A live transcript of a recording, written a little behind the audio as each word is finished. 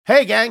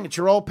Hey gang, it's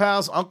your old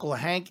pals, Uncle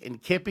Hank and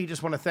Kippy.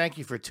 Just want to thank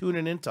you for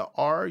tuning in to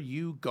Are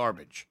You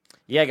Garbage?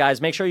 Yeah,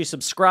 guys, make sure you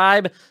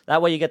subscribe.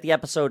 That way you get the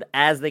episode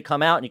as they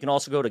come out. And you can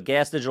also go to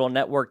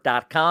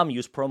gasdigitalnetwork.com,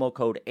 use promo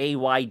code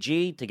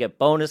AYG to get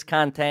bonus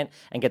content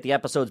and get the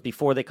episodes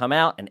before they come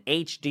out and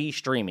HD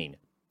streaming.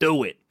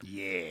 Do it.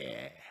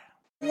 Yeah.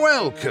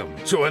 Welcome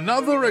to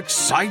another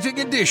exciting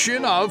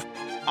edition of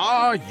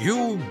Are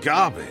You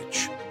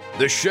Garbage?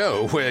 The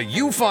show where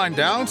you find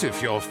out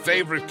if your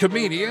favorite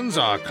comedians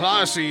are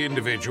classy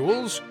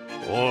individuals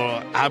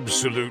or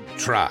absolute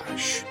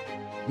trash.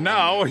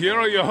 Now, here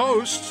are your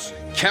hosts,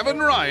 Kevin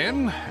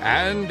Ryan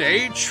and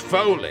H.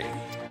 Foley.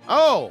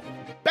 Oh,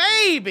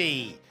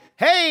 baby!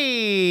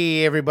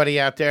 Hey, everybody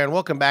out there, and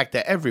welcome back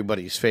to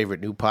everybody's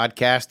favorite new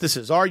podcast. This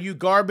is Are You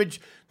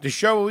Garbage? The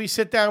show where we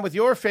sit down with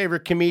your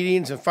favorite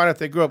comedians and find out if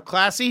they grew up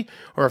classy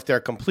or if they're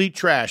complete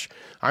trash.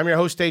 I'm your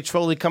host, H.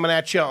 Foley, coming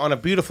at you on a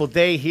beautiful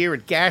day here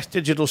at Gas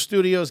Digital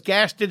Studios,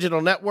 Gas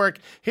Digital Network,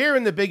 here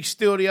in the big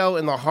studio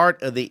in the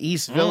heart of the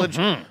East Village.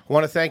 I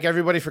want to thank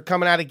everybody for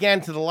coming out again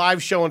to the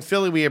live show in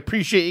Philly. We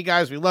appreciate you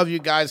guys. We love you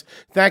guys.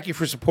 Thank you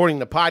for supporting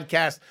the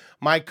podcast.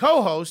 My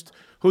co-host,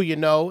 who you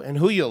know and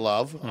who you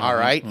love, all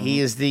right?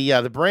 He is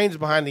the brains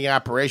behind the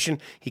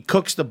operation. He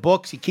cooks the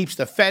books. He keeps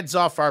the feds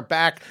off our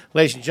back.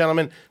 Ladies and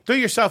gentlemen, do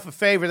yourself a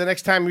favor. The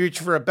next time you reach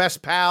for a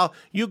best pal,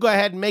 you go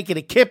ahead and make it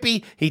a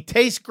Kippy. He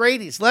tastes great.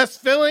 He's less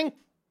filling.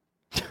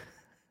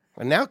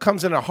 And now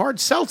comes in a hard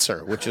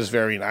seltzer, which is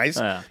very nice.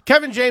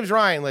 Kevin James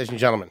Ryan, ladies and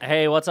gentlemen.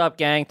 Hey, what's up,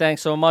 gang?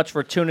 Thanks so much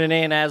for tuning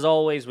in. As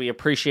always, we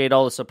appreciate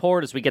all the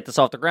support as we get this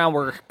off the ground.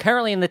 We're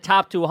currently in the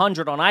top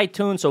 200 on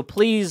iTunes, so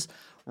please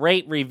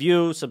rate,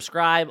 review,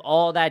 subscribe,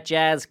 all that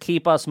jazz.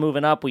 Keep us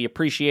moving up. We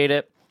appreciate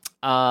it.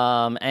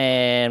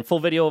 And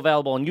full video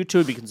available on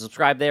YouTube. You can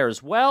subscribe there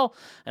as well.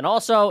 And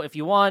also, if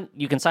you want,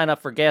 you can sign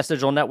up for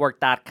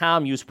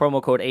gasdigitalnetwork.com. Use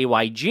promo code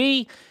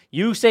AYG.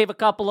 You save a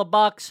couple of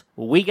bucks.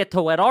 We get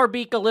to wet our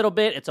beak a little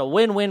bit. It's a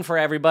win-win for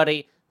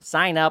everybody.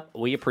 Sign up.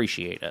 We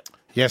appreciate it.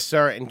 Yes,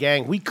 sir. And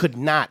gang, we could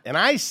not, and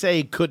I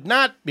say could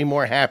not be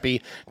more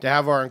happy to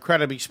have our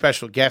incredibly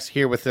special guest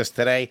here with us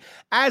today.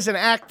 As an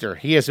actor,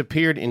 he has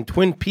appeared in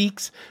Twin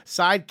Peaks,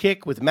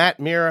 Sidekick with Matt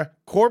Mira,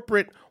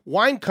 Corporate,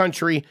 Wine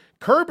Country,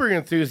 Curb Your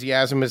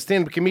Enthusiasm. As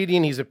stand-up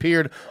comedian, he's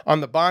appeared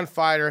on The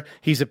Bonfire.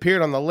 He's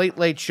appeared on The Late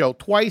Late Show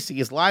twice. He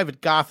is live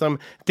at Gotham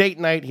Date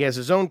Night. He has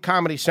his own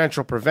Comedy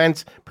Central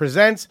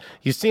presents.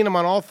 You've seen him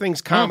on All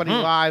Things Comedy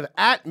Live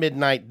at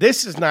midnight.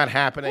 This is not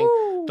happening.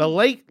 The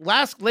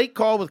last late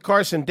call with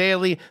Carson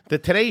Daly, the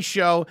Today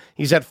Show.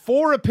 He's had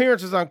 4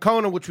 appearances on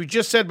Conan, which we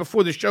just said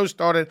before the show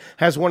started,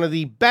 has one of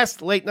the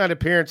best late night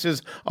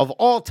appearances of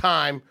all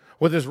time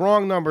with his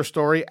Wrong Number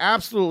story.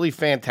 Absolutely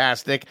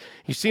fantastic.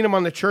 You've seen him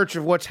on the Church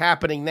of What's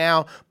Happening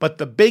Now, but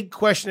the big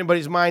question in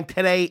everybody's mind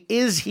today,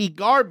 is he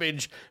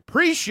garbage?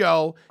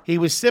 Pre-show, he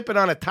was sipping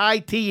on a Thai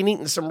tea and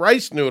eating some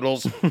rice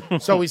noodles,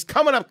 so he's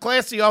coming up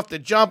classy off the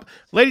jump.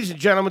 Ladies and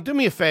gentlemen, do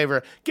me a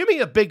favor. Give me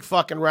a big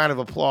fucking round of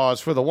applause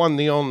for the one,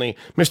 the only,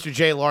 Mr.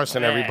 Jay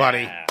Larson,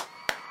 everybody.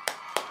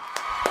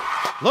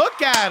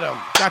 Look at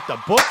him. Got the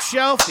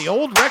bookshelf, the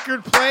old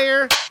record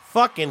player.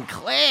 Fucking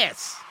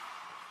class.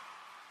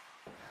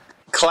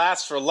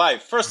 Class for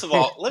life. First of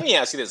all, let me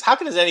ask you this. How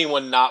does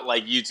anyone not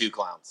like you two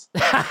clowns?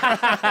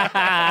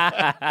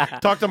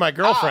 Talk to my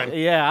girlfriend.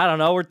 Yeah, I don't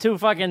know. We're 2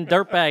 fucking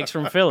dirtbags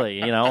from Philly.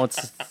 You know,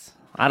 it's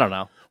I don't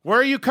know. Where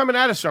are you coming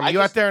at us from? Are you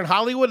out there in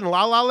Hollywood in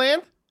La La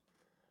Land?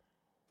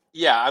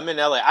 Yeah, I'm in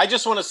LA. I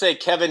just want to say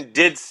Kevin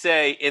did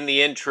say in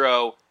the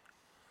intro,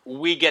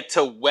 we get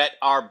to wet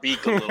our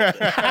beak a little bit.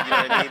 You know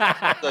what I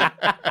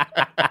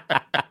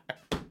mean?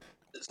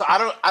 So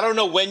I don't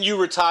know when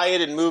you retired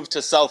and moved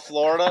to South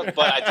Florida,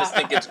 but I just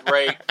think it's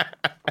great.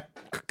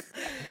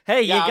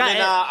 Hey, Yeah, you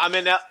got I'm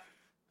in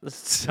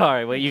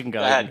Sorry, wait, you can go.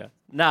 Go ahead. You can go.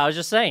 No, I was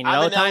just saying,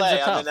 I'm in times LA. are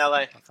tough. I'm in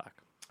LA. Oh, fuck.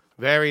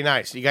 Very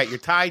nice. You got your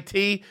Thai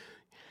tea.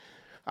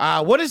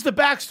 What is the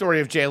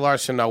backstory of Jay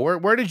Larson, though?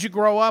 Where did you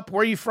grow up?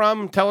 Where are you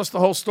from? Tell us the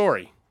whole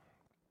story.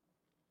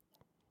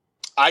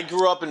 I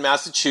grew up in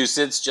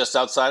Massachusetts, just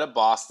outside of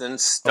Boston,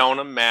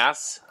 Stoneham,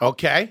 Mass.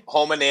 Okay.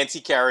 Home of Nancy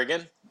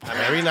Kerrigan.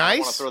 Very I nice. don't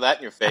want to throw that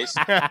in your face,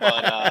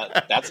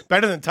 but that's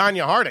Better than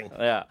Tanya Harding.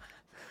 Yeah.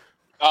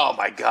 oh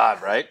my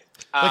god, right?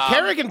 But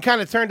Kerrigan kind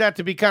of turned out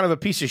to be kind of a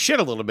piece of shit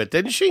a little bit,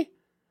 didn't she?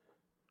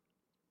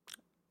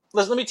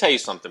 Listen, let me tell you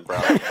something, bro.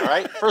 All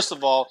right. First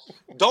of all,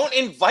 don't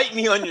invite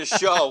me on your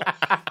show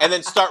and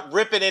then start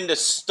ripping into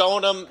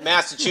Stoneham,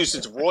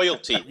 Massachusetts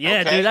royalty.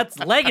 Yeah, okay? dude, that's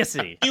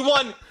legacy.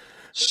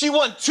 She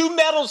won 2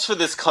 medals for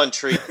this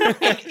country,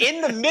 and in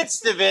the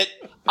midst of it,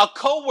 a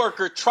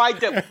coworker tried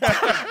to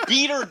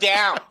beat her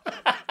down.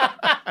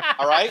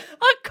 All right?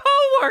 A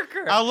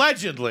coworker.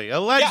 Allegedly.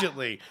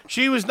 Yeah.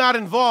 She was not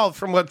involved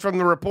from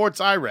the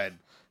reports I read.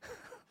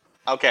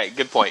 Okay,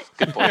 good point.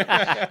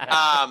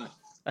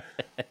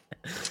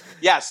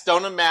 Yeah,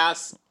 Stoneham,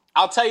 Mass.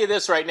 I'll tell you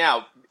this right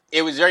now.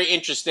 It was very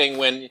interesting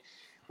when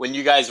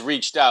you guys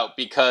reached out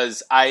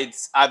because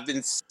I've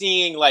been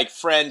seeing like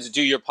friends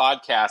do your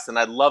podcast, and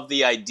I love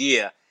the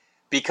idea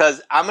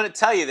because I'm going to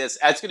tell you this.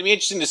 It's going to be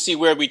interesting to see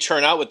where we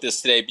turn out with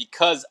this today,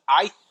 because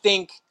I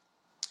think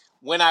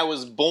when I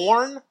was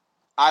born,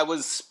 I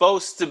was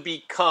supposed to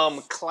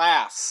become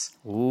class.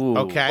 Ooh.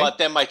 Okay. But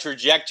then my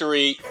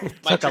trajectory,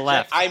 Took a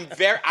left.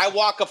 I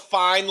walk a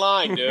fine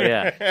line, dude.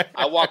 Yeah.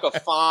 I walk a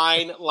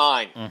fine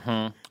line.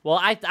 Mm-hmm. Well,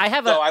 I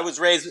have So I was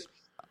raised.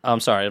 I'm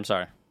sorry.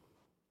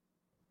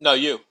 No,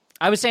 you.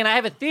 I was saying I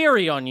have a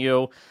theory on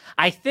you.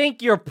 I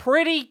think you're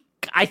pretty.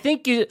 I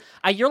think you're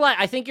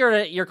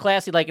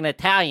classy like an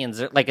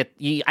Italian's.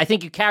 I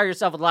think you carry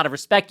yourself with a lot of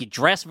respect. You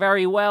dress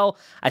very well.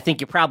 I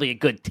think you're probably a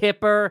good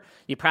tipper.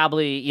 You're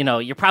probably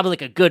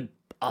like a good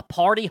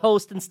party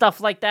host and stuff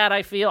like that.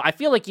 I feel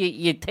like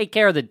you take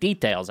care of the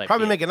details.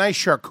 Probably make a nice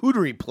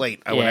charcuterie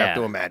plate, I would have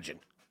to imagine.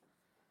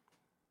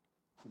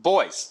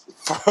 Boys,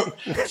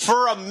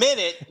 for a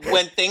minute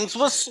when things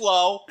were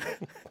slow,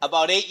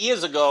 about 8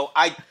 years ago,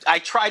 I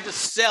tried to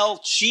sell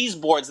cheese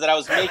boards that I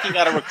was making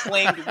out of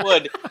reclaimed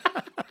wood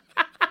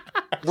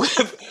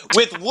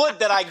with wood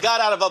that I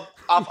got out of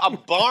a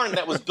barn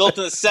that was built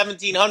in the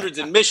 1700s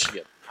in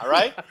Michigan. All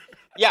right?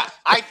 Yeah,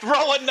 I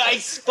throw a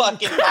nice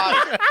fucking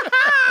body.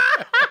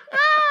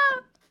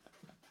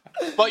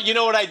 But you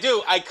know what I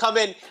do? I come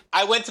in.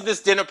 I went to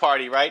this dinner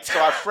party, right?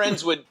 So our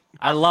friends would.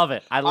 I love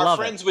it.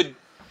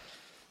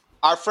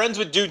 Our friends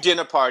would do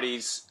dinner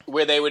parties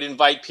where they would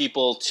invite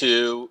people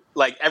to,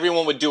 like,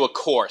 everyone would do a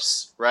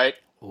course, right?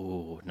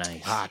 Ooh,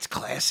 nice. Ah, it's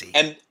classy.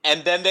 And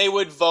then they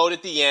would vote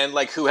at the end,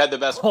 like, who had the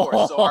best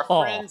course. So our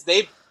friends,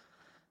 they'd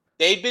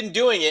been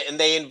doing it, and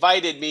they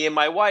invited me and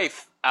my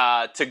wife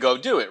to go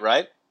do it,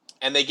 right?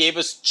 And they gave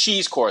us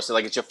cheese course. They're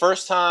like, it's your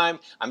first time.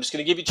 I'm just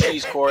going to give you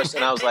cheese course.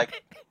 And I was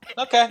like,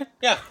 okay,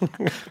 yeah.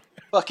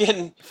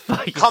 Fucking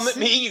come at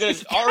me. You're going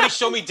to already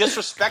show me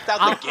disrespect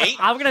out the gate?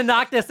 I'm going to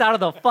knock this out of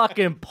the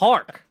fucking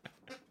park.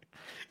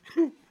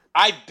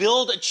 I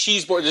build a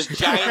cheese board, this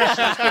giant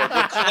cheese board,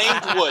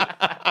 reclaimed wood.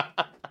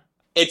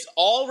 It's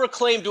all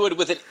reclaimed wood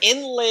with an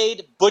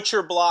inlaid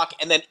butcher block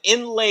and then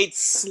inlaid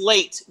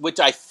slate,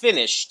 which I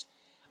finished.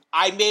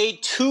 I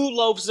made 2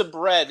 loaves of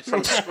bread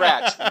from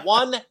scratch.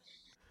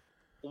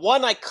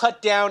 One I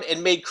cut down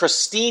and made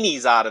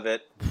crostinis out of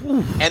it,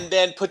 and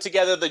then put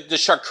together the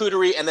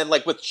charcuterie, and then,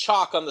 like, with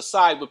chalk on the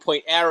side would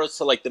point arrows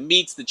to, like, the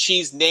meats, the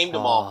cheese, named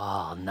them all.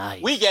 Oh,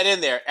 nice. We get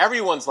in there.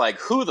 Everyone's like,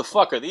 who the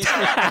fuck are these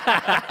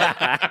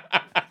guys?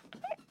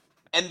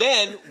 And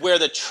then where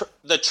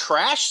the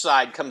trash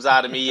side comes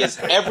out of me is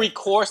every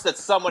course that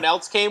someone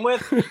else came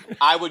with,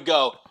 I would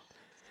go,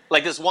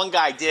 like this one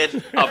guy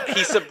did a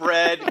piece of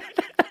bread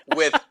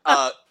with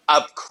a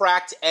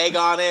cracked egg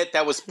on it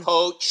that was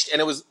poached, and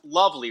it was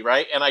lovely,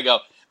 right? And I go,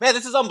 man,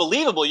 this is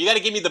unbelievable. You got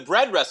to give me the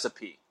bread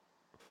recipe.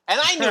 And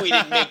I knew he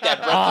didn't make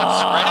that bread from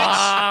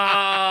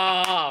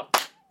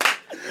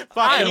scratch.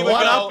 Fucking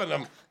one-upping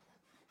him.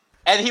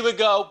 And he would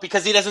go,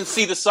 because he doesn't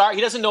see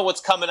he doesn't know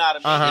what's coming out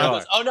of me. He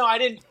goes, oh, no, I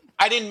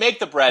didn't make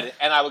the bread.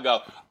 And I would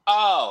go,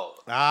 oh.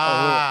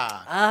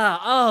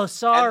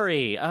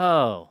 Sorry.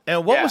 Oh.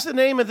 And what was the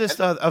name of this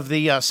of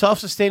the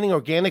self-sustaining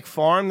organic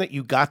farm that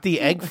you got the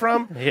egg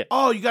from? Yeah.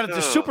 Oh, you got it at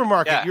the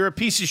supermarket. Yeah. You're a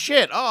piece of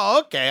shit. Oh,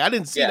 okay. I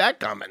didn't see that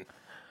coming.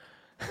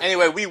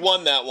 Anyway, we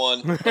won that one.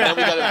 And then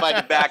we got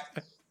invited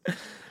back.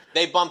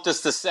 They bumped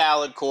us to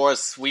salad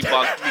course. We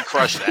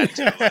crushed that,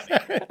 too.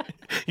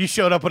 You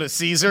showed up with a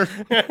Caesar?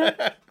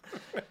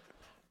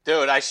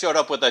 Dude, I showed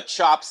up with a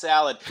chopped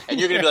salad, and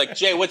you're going to be like,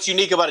 Jay, what's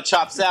unique about a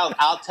chopped salad?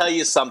 I'll tell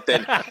you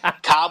something.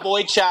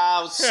 Cowboy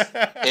Chow's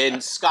in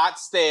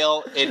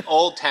Scottsdale in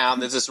Old Town,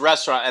 there's this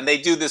restaurant, and they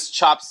do this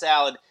chopped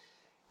salad,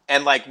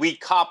 and, like, we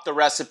copped the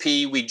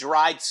recipe. We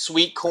dried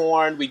sweet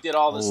corn. We did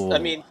all this. Ooh. I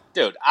mean,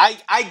 dude, I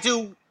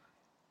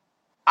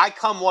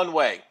come one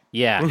way.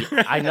 Yeah,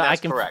 I know.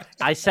 That's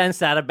correct. I sense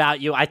that about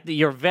you.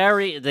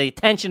 The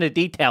attention to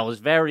detail is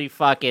very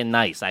fucking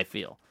nice, I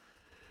feel.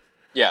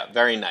 Yeah,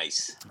 very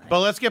nice.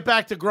 But let's get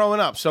back to growing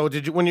up. So,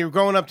 when you were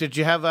growing up, did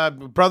you have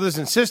brothers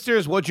and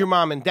sisters? What'd your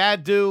mom and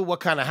dad do? What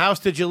kind of house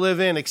did you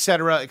live in, et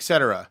cetera, et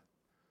cetera?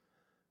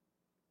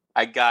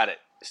 I got it.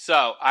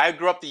 So, I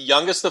grew up the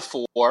youngest of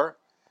 4.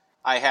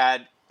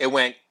 It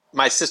went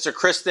my sister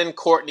Kristen,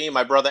 Courtney,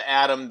 my brother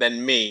Adam,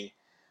 then me.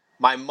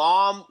 My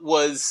mom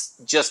was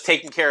just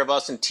taking care of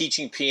us and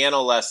teaching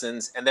piano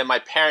lessons, and then my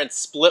parents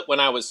split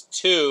when I was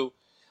 2.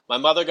 My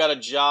mother got a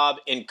job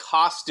in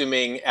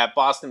costuming at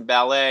Boston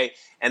Ballet,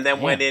 and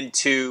then went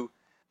into.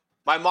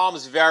 My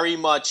mom's very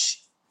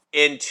much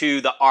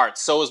into the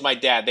arts. So was my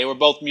dad. They were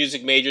both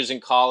music majors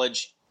in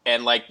college,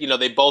 and, like, you know,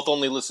 they both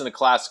only listen to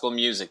classical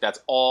music. That's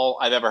all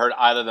I've ever heard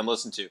either of them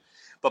listen to.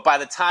 But by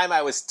the time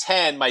I was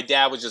 10, my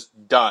dad was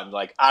just done,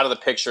 like, out of the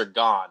picture,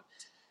 gone.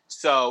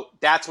 So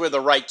that's where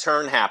the right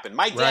turn happened.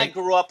 My dad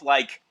grew up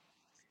like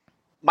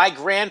my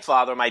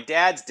grandfather, my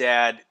dad's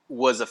dad,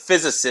 was a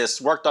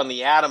physicist, worked on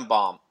the atom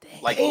bomb.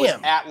 Like, it was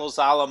at Los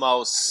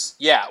Alamos.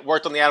 Yeah,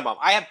 worked on the atom bomb.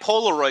 I have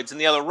Polaroids in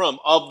the other room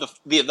of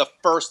the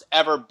first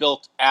ever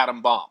built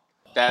atom bomb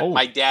that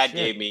my dad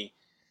gave me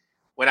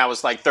when I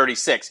was like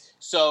 36.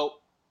 So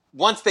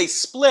once they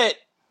split,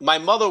 my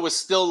mother was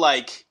still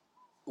like,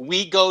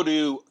 we go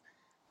to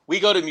We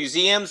go to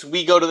museums,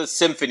 we go to the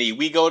symphony,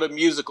 we go to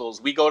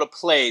musicals, we go to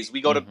plays, we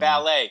go to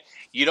ballet.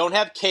 You don't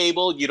have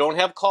cable, you don't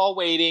have call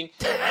waiting.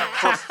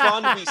 For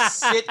fun, we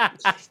sit.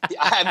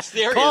 I'm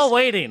serious. Call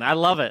waiting. I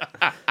love it.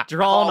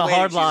 Drawing a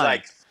hard line.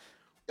 Like,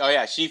 oh,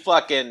 yeah, she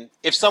fucking,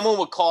 if someone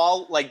would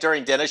call, like,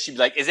 during dinner, she'd be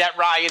like, is that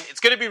Ryan? It's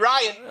going to be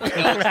Ryan.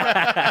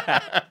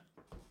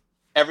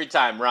 Every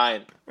time,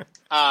 Ryan.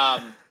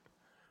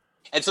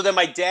 And so then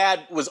my dad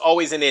was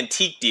always an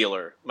antique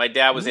dealer. My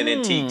dad was in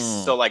antiques.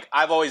 So, like,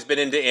 I've always been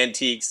into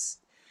antiques.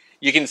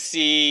 You can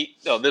see,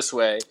 this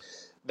way,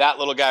 that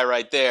little guy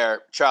right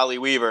there, Charlie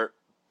Weaver.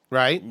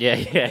 Right? Yeah,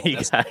 you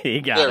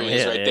got There him. he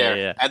is right there.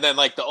 Yeah. And then,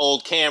 like, the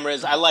old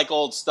cameras. I like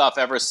old stuff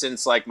ever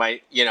since, like,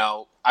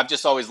 I've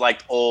just always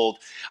liked old.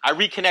 I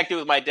reconnected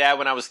with my dad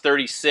when I was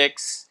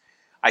 36.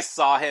 I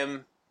saw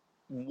him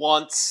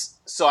once.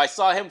 So I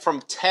saw him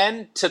from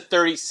 10 to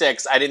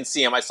 36. I didn't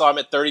see him. I saw him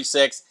at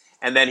 36.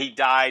 And then he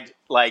died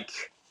like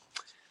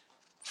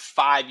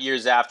 5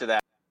 years after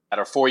that,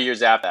 or 4 year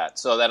after that.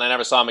 So then I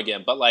never saw him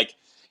again. But like,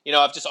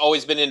 I've just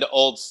always been into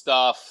old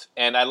stuff,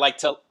 and I like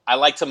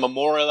to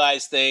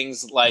memorialize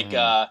things. Like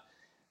that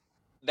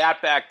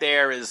back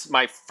there is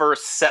my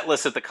first set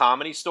list at the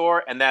Comedy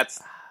Store, and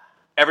that's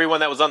everyone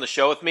that was on the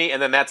show with me,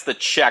 and then that's the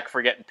check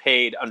for getting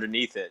paid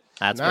underneath it.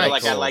 That's nice.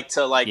 pretty I cool. like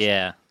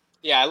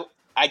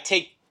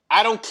to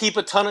I don't keep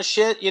a ton of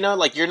shit.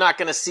 Like you're not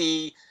gonna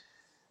see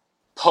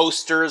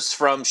posters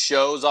from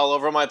shows all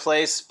over my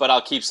place, but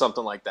I'll keep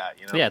something like that,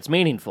 Yeah, it's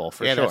meaningful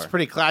for sure. That's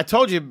pretty cool. I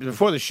told you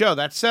before the show,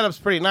 that setup's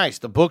pretty nice.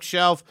 The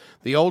bookshelf,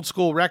 the old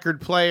school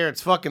record player,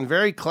 it's fucking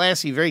very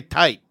classy, very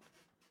tight.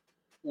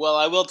 Well,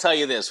 I will tell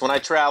you this. When I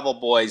travel,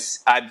 boys,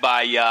 I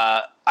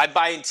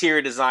buy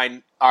interior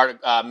design art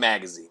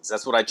magazines.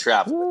 That's what I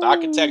travel with.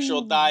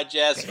 Architectural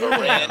Digest,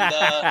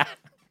 Veranda.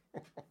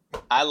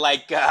 I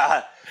like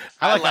a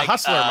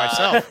hustler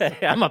myself.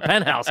 I'm a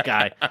Penthouse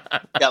guy.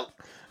 Yeah,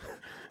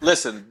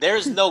 listen,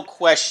 there's no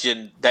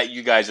question that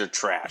you guys are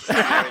trash. You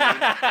know what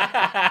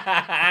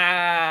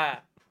I mean?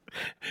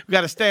 We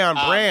got to stay on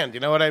brand. You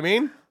know what I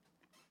mean?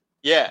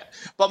 Yeah,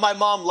 but my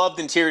mom loved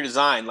interior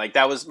design. Like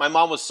my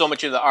mom was so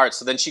much into the art.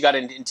 So then she got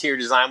into interior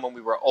design when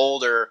we were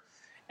older,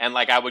 and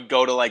like I would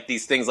go to like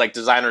these things like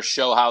designer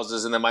show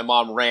houses, and then my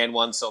mom ran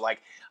one. So like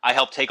I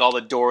helped take all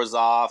the doors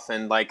off,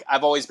 and like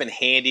I've always been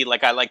handy.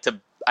 Like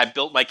I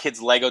built my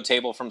kid's Lego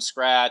table from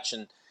scratch,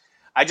 and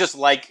I just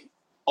like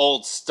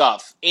old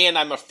stuff. And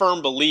I'm a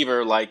firm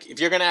believer, like if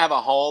you're gonna have a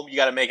home, you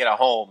got to make it a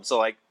home. So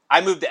like I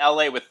moved to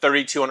LA with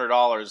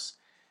 $3,200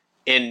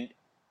 in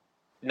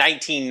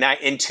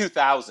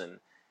 2000,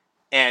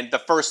 and the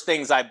first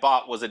things I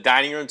bought was a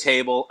dining room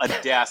table, a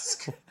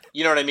desk.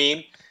 You know what I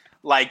mean?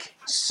 Like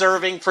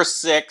serving for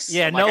 $6.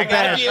 Yeah, like, no I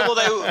gotta bed. be able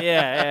to.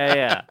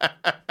 Yeah.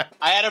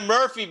 I had a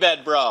Murphy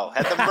bed, bro.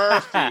 Had the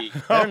Murphy.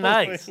 They're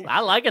nice. I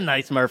like a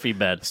nice Murphy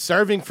bed.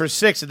 Serving for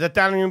 $6. Did that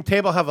dining room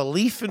table have a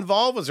leaf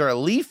involved? Was there a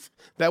leaf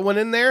that went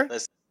in there?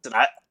 Listen,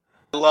 I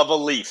love a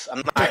leaf. I'm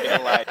not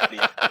gonna lie to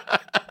you.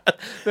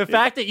 The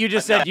fact that you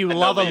just said you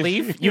love a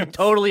leaf, you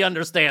totally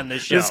understand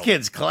this show. This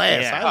kid's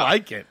class. Yeah. I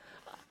like it.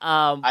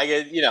 I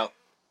get,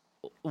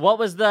 What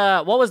was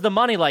the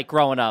money like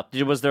growing up?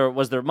 Was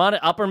there money,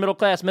 upper middle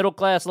class,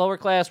 lower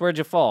class? Where'd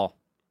you fall?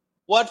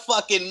 what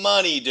fucking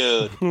money,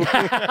 dude?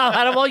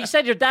 Well, you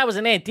said your dad was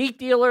an antique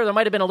dealer. There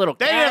might have been a little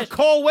They cash. have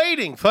call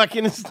waiting.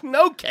 Fucking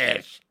no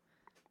cash.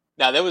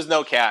 No, there was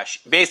no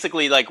cash.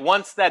 Basically, like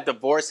once that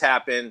divorce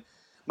happened,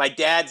 my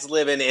dad's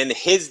living, and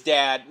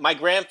my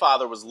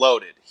grandfather was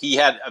loaded. He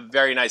had a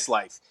very nice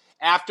life.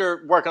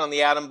 After working on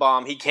the atom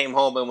bomb, he came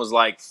home and was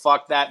like,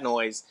 fuck that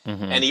noise.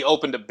 And he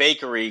opened a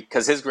bakery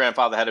because his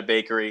grandfather had a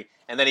bakery.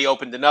 And then he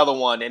opened another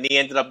one, and he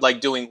ended up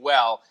like doing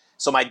well.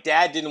 So my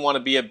dad didn't want to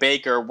be a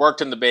baker,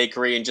 worked in the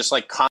bakery, and just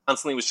like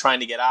constantly was trying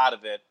to get out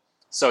of it.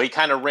 So he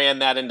kind of ran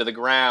that into the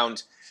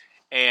ground.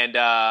 And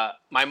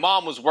my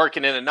mom was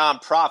working in a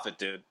nonprofit,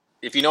 dude.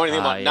 If you know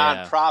anything about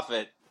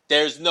nonprofit,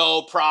 there's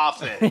no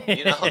profit.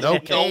 You know,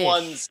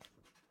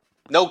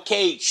 no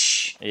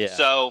cash. Yeah.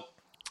 So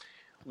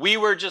we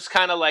were just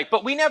kind of like,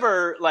 but we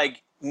never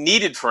like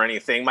needed for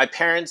anything. My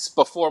parents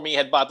before me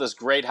had bought this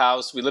great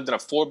house. We lived in a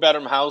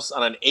 4-bedroom house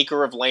on an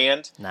acre of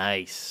land.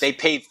 Nice. They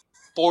paid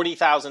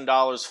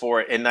 $40,000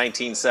 for it in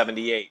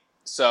 1978.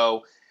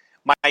 So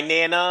my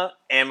nana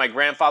and my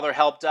grandfather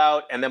helped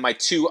out, and then my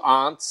two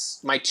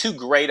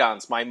great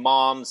aunts, my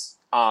mom's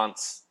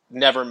aunts,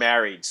 never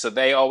married, so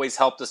they always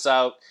helped us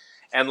out.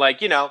 And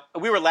like, you know,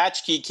 we were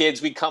latchkey kids.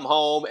 We'd come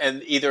home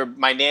and either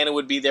my nana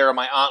would be there or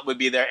my aunt would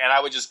be there, and I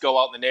would just go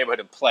out in the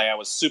neighborhood and play. I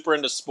was super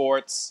into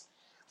sports,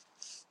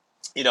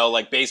 you know,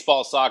 like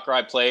baseball, soccer.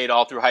 I played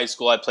all through high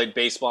school. I played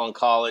baseball in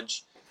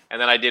college, and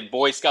then I did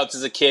Boy Scouts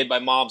as a kid. My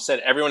mom said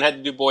everyone had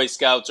to do Boy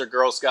Scouts or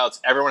Girl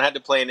Scouts. Everyone had to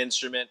play an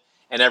instrument,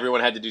 and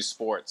everyone had to do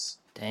sports.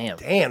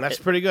 Damn, that's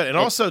pretty good. And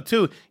also,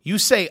 too, you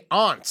say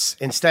aunts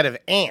instead of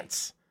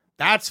ants.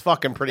 That's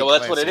fucking pretty. Well,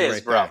 that's what it is,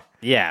 right bro. there.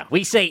 Yeah,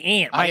 we say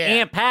aunt. My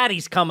Aunt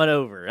Patty's coming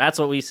over. That's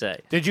what we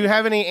say. Did you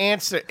have any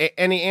aunts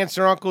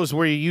or uncles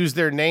where you used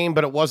their name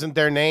but it wasn't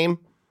their name?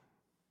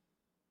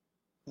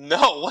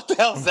 No, what the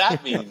hell does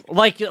that mean?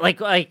 Like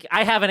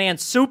I have an Aunt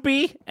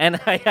Soupy and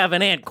I have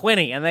an Aunt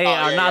Quinny, and they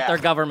are not their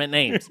government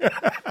names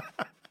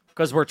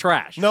because we're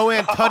trash. No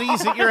Aunt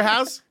Tutties at your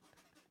house?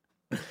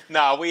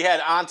 No, we had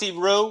Auntie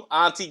Rue,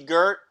 Auntie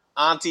Gert,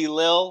 Auntie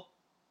Lil.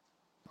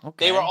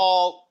 Okay. They were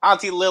all,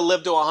 Auntie Lil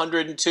lived to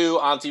 102,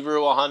 Auntie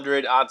Rue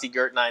 100, Auntie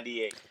Gert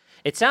 98.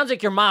 It sounds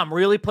like your mom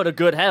really put a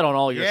good head on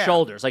all your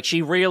shoulders. Like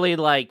she really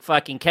like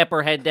fucking kept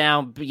her head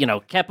down,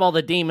 kept all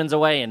the demons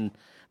away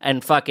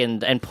and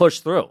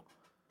pushed through.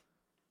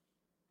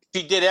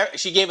 She did.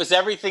 She gave us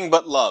everything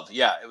but love.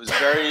 Yeah, it was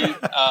very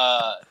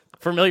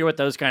familiar with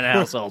those kind of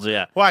households.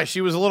 Yeah. Why? She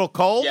was a little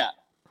cold? Yeah.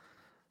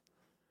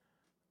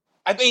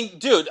 I mean,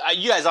 dude,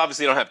 you guys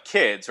obviously don't have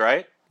kids,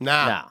 right?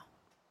 Nah. No.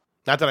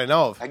 Not that I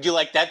know of. Do you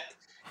like that?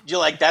 Do you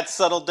like that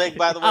subtle dig?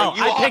 By the way,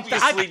 you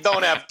obviously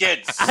don't have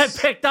kids. I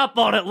picked up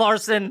on it,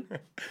 Larson.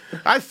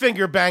 I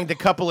finger banged a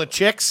couple of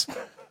chicks.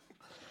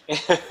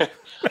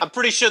 I'm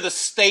pretty sure the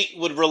state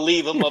would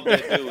relieve them of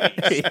their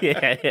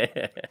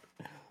duties.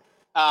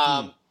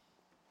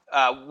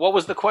 What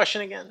was the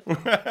question again?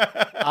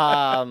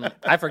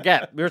 I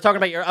forget. We were talking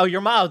about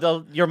your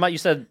mom. Your mom. You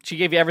said she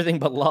gave you everything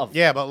but love.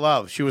 Yeah, but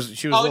love. She was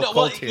a little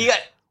cold to you.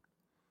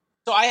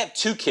 So I have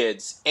 2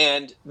 kids,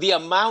 and the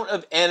amount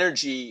of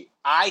energy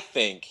I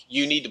think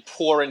you need to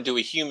pour into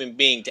a human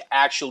being to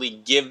actually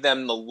give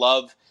them the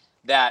love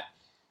that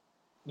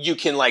you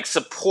can like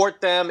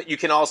support them. You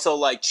can also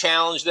like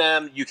challenge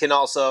them. You can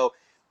also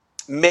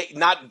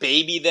not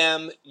baby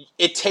them.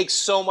 It takes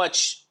so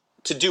much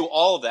to do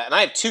all of that. And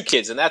I have 2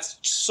 kids, and that's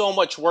so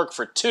much work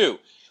for 2.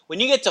 When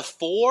you get to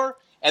 4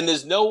 and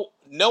there's no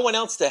one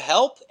else to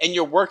help and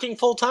you're working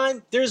full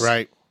time, there's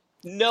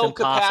no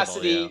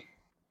capacity.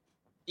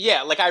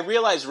 Yeah, like I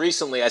realized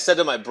recently, I said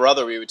to my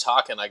brother, we were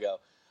talking, I go,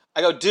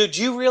 dude,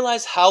 do you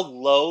realize how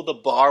low the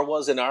bar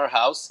was in our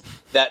house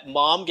that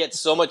mom gets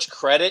so much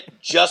credit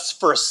just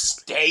for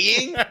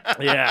staying?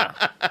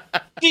 Yeah.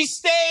 She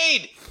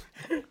stayed!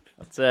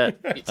 That's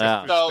it.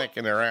 So,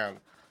 sticking around.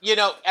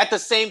 At the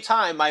same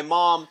time, my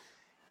mom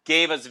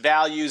gave us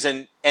values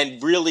and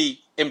really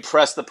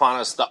impressed upon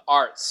us the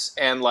arts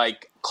and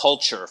like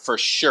culture for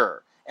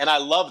sure. And I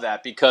love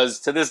that because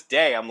to this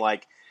day, I'm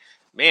like,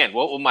 man,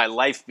 what would my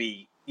life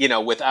be,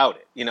 without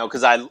it?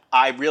 Because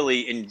I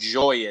really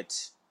enjoy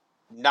it.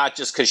 Not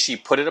just because she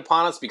put it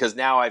upon us, because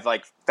now I've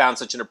like found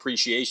such an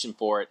appreciation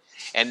for it,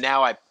 and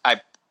now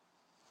I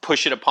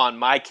push it upon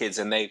my kids,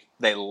 and they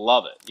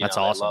love it. That's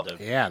awesome, dude.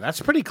 Yeah, that's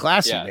pretty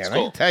classy, man. Cool.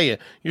 I can tell you,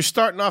 you're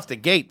starting off the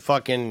gate,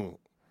 fucking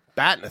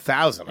batting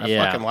 1,000. I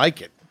fucking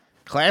like it.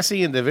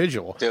 Classy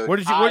individual. Dude,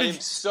 I'm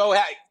so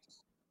happy.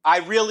 I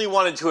really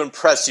wanted to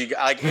impress you.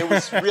 Like it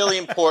was really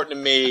important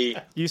to me.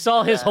 You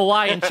saw his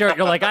Hawaiian shirt.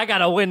 You're like, I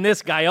gotta win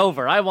this guy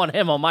over. I want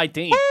him on my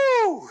team.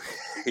 Woo!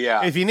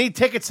 Yeah. If you need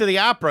tickets to the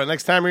opera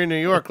next time you're in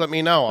New York, let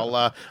me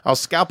know. I'll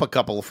scalp a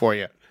couple for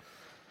you.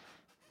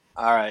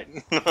 All right.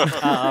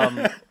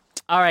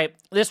 All right.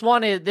 This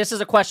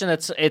is a question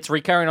it's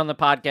recurring on the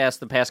podcast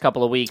the past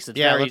couple of weeks. It's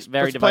very let's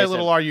divisive. Play a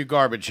little Are You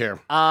Garbage here.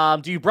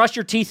 Do you brush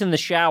your teeth in the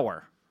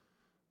shower?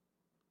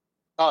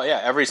 Oh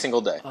yeah, every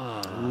single day.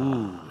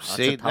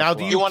 See, now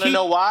do you want to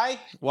know why?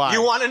 Why?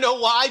 You want to know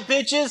why,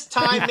 bitches?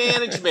 Time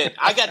management.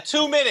 I got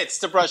 2 minutes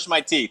to brush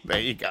my teeth. There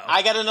you go.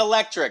 I got an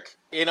electric.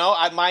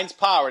 Mine's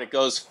powered. It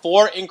goes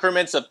 4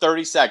 increments of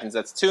 30 seconds.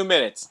 That's 2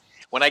 minutes.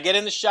 When I get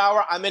in the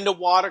shower, I'm into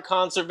water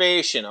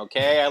conservation,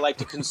 okay? I like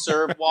to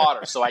conserve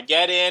water. So I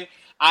get in,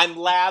 I'm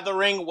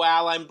lathering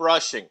while I'm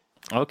brushing.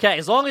 Okay,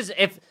 as long as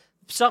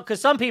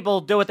because some people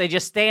do it, they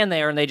just stand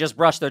there and they just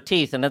brush their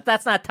teeth, and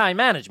that's not time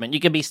management. You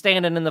can be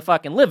standing in the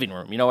fucking living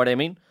room, you know what I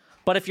mean?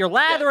 But if you're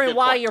lathering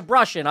while you're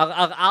brushing,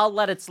 I'll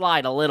let it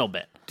slide a little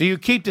bit. Do you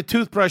keep the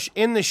toothbrush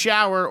in the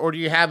shower, or do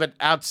you have it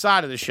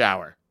outside of the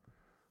shower?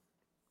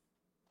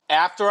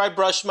 After I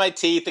brush my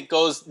teeth, it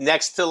goes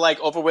next to like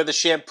over where the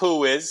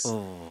shampoo is.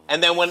 Ooh.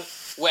 And then when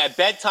at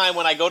bedtime,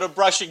 when I go to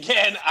brush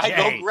again, I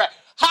go grab.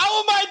 How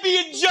am I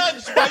being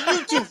judged by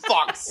you 2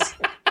 fucks?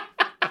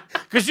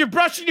 Because you're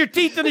brushing your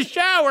teeth in the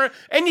shower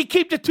and you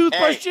keep the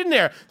toothbrush in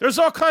there. There's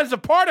all kinds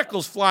of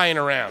particles flying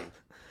around.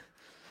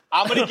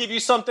 I'm going to give you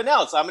something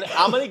else. I'm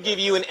going to give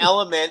you an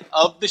element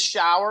of the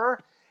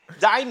shower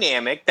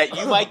dynamic that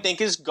you might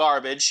think is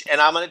garbage, and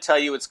I'm going to tell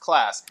you it's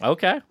class.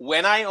 Okay.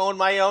 When I own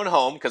my own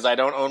home, because I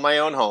don't own my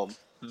own home,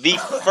 the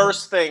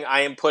first thing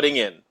I am putting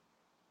in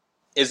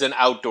is an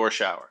outdoor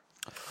shower.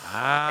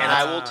 And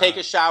I will take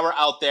a shower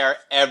out there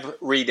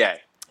every day.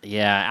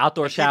 Yeah,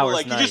 outdoor showers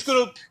like, nice. You're just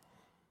going to...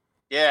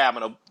 Yeah, I'm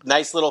going to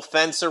nice little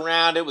fence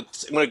around it. I'm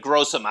going to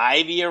grow some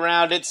ivy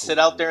around it, sit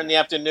out there in the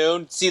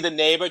afternoon, see the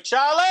neighbor,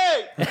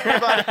 Charlie! You know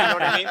what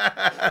I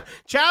mean?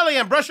 Charlie,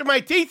 I'm brushing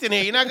my teeth in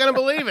here. You're not going to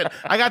believe it.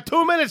 I got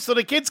 2 minutes till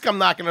the kids come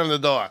knocking on the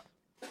door.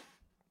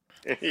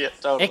 Yeah,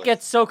 totally. It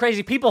gets so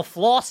crazy. People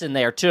floss in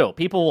there, too.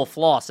 People will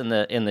floss in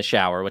the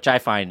shower, which I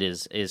find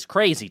is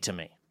crazy to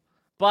me.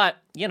 But,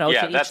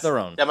 to each their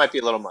own. That might be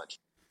a little much.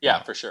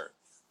 Yeah, for sure.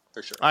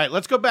 For sure. All right,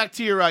 let's go back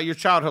to your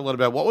childhood a little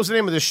bit. What was the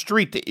name of the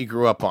street that you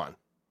grew up on?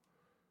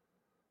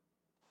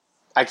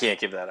 I can't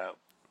give that out.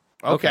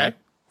 Okay.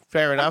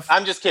 Fair enough.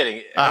 I'm just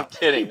kidding. I'm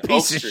kidding. Oak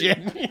Piece of Street.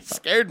 shit. You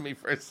scared me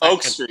for a second.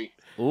 Oak Street.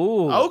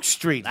 Ooh, Oak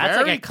Street. That's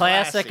very like a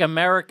classic classy.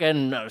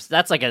 American.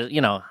 That's like a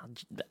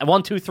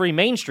 123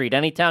 Main Street,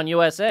 Anytown,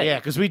 USA. Yeah,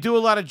 because we do a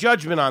lot of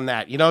judgment on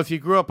that. You know, if you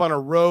grew up on a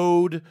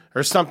road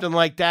or something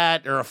like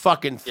that, or a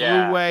fucking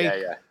throughway.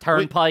 Yeah.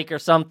 Turnpike or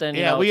something.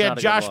 Yeah, we had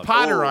Josh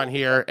Potter on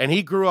here, and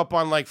he grew up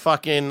on like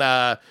fucking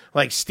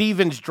like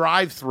Stevens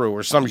drive-through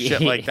or some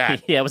shit like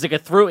that. Yeah, it was like a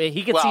through.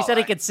 He could. He Well, said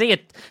he could see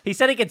it. He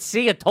said he could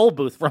see a toll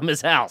booth from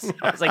his house.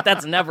 I was like,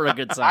 that's never a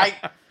good sign.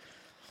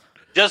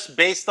 Just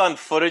based on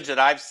footage that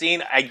I've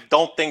seen, I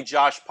don't think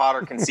Josh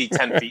Potter can see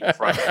 10 feet in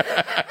front of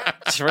him.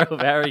 True,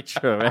 very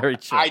true, very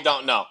true. I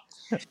don't know.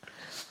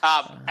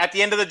 At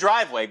the end of the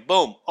driveway,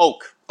 boom,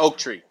 oak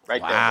tree,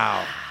 right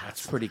Wow,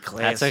 that's pretty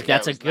classy.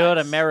 That's a was good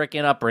nice.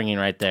 American upbringing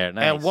right there.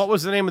 Nice. And what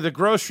was the name of the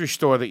grocery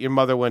store that your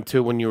mother went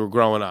to when you were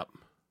growing up?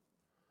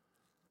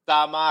 there.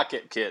 Star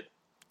Market, kid.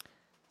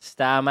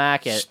 Star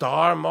Market?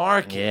 Star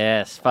Market.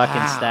 Yes, fucking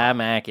Wow. Star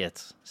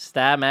Markets.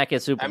 Star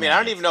Market I mean, I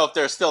don't even know if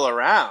they're still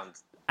around.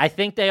 I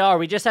think they are.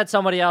 We just had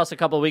somebody else a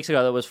couple of weeks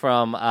ago that was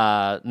from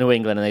New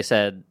England, and they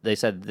said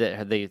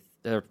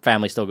their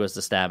family still goes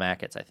to Star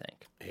Markets, I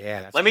think.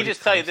 Yeah. That's Let me pretty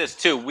just tell you this,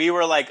 too. We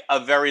were like a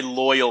very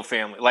loyal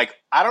family. Like,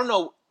 I don't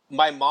know,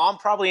 my mom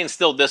probably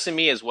instilled this in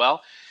me as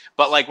well,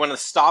 but like when the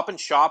Stop and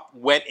Shop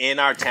went in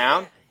our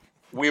town,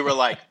 we were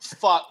like,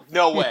 fuck,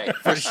 no way.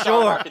 For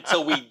Star Market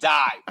till we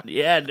die.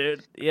 Yeah,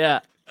 dude. Yeah.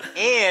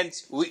 And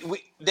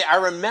I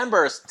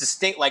remember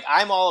distinct, like,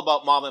 I'm all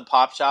about mom and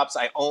pop shops.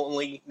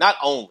 Not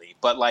only,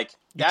 but like,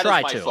 that is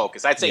try my to.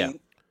 focus. I'd say Yeah.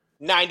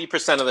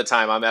 90% of the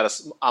time I'm at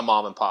a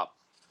mom and pop.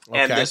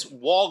 And Okay. this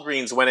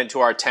Walgreens went into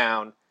our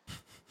town,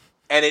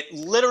 and it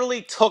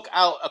literally took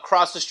out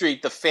across the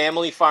street the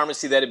family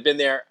pharmacy that had been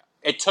there.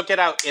 It took it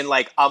out in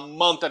like a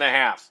month and a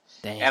half.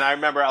 Damn. And I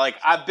remember, like,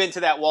 I've been to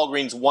that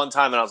Walgreens one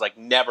time, and I was like,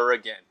 never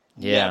again.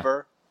 Yeah.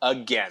 Never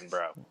again,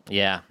 bro.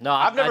 Yeah. No,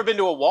 I've never been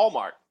to a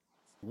Walmart.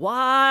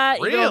 What?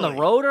 Even on the Really?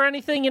 road or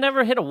anything? You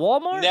never hit a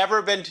Walmart?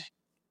 Never been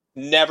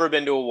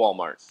to a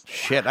Walmart.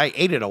 Shit, I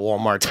ate at a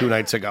Walmart 2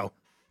 nights ago.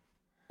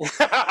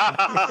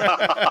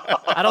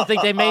 I don't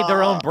think they made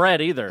their own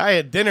bread either. I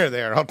had dinner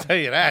there, I'll tell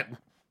you that.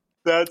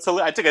 I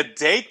took a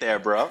date there,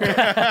 bro.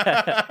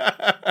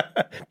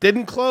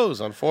 Didn't close,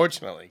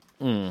 unfortunately.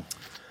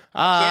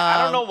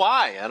 I don't know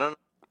why. I don't.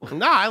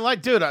 No, I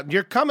like, dude.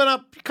 You're coming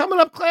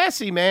up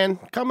classy, man.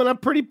 Coming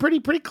up pretty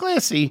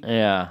classy.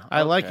 Yeah.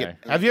 I like okay.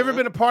 it. Have you ever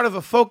been a part of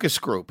a focus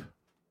group?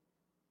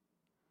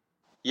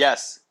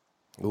 Yes.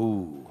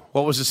 Ooh,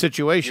 what was the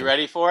situation? You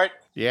ready for it?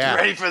 Yeah. You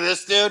ready for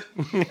this, dude?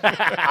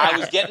 I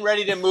was getting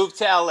ready to move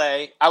to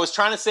LA. I was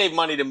trying to save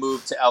money to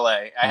move to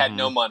LA. I had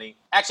no money.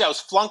 Actually, I was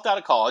flunked out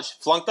of college.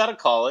 What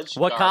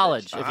Garbage.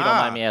 college, if you don't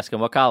mind me asking?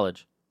 What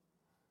college?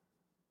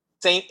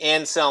 St.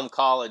 Anselm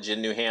College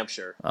in New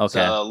Hampshire. It's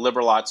Okay. a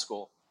liberal arts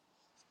school.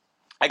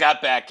 I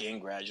got back in,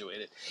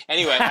 graduated.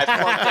 Anyway, I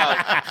flunked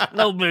out.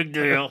 No big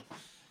deal.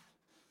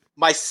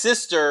 My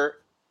sister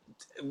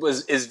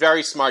is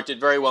very smart, did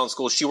very well in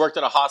school. She worked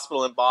at a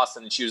hospital in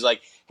Boston, and she was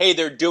like, "Hey,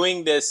 they're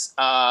doing this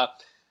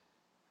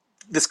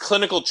this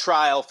clinical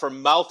trial for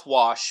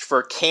mouthwash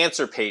for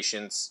cancer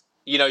patients.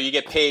 You know, you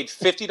get paid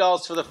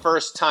 $50 for the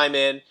first time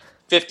in,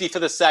 $50 for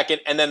the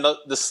second, and then the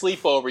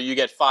sleepover you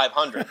get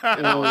 $500."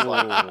 And I was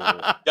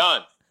like,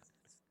 done.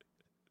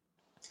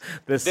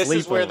 This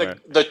is where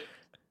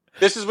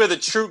this is where the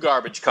true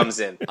garbage comes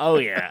in. Oh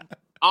yeah.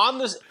 On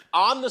the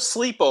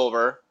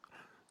sleepover,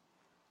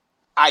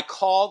 I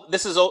called.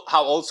 This is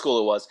how old school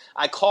it was.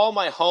 I called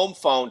my home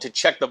phone to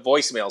check the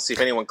voicemail, see if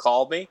anyone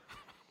called me.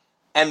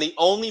 And the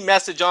only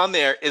message on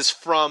there is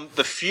from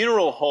the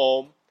funeral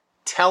home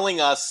telling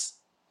us,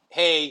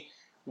 "Hey,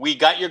 we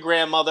got your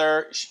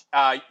grandmother."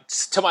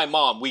 To my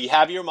mom, "We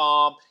have your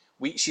mom.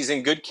 She's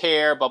in good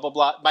care." Blah blah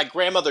blah. My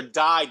grandmother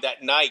died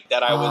that night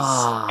that I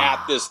was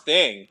at this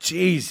thing.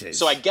 Jesus.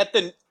 So I get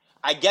the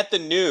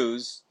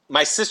news.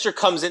 My sister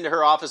comes into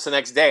her office the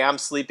next day. I'm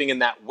sleeping in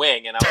that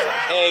wing, and I was like,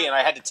 "Hey," and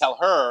I had to tell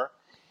her.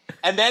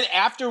 And then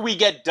after we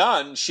get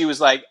done, she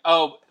was like,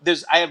 "Oh,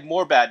 I have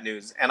more bad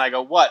news." And I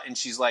go, "What?" And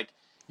she's like,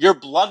 "Your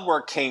blood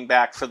work came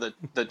back for the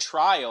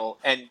trial,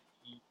 and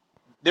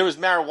there was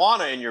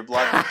marijuana in your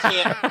blood. You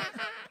can't."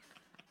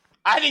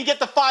 I didn't get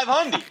the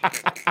 $500.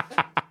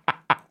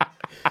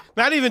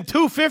 Not even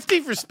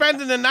 $250 for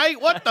spending the night?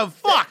 What the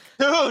fuck?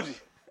 Dude,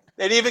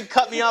 they'd even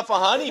cut me off a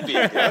honeybee,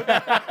 dude.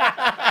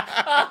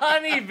 A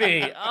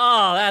honeybee.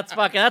 Oh, that's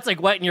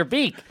like wetting your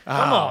beak.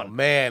 Come on.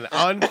 Man,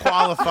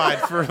 unqualified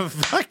for a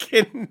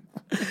fucking...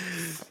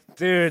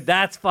 Dude,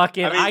 that's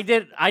fucking. I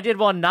mean- I did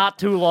one not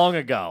too long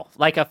ago.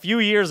 Like a few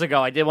years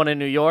ago, I did one in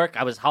New York.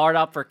 I was hard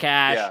up for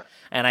cash, Yeah.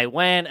 and I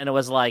went, and it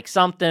was like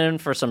something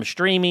for some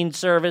streaming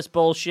service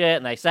bullshit.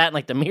 And I sat in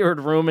like the mirrored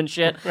room and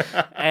shit.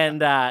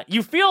 And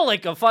you feel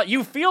like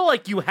you feel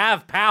like you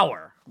have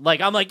power. Like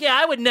I'm like, yeah,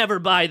 I would never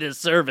buy this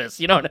service.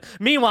 You know.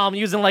 Meanwhile, I'm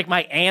using like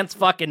my aunt's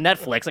fucking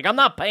Netflix. Like I'm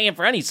not paying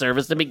for any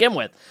service to begin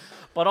with.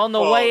 But on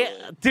the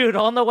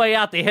way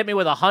out, they hit me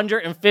with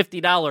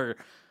 $150.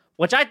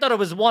 which I thought it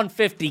was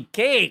 $150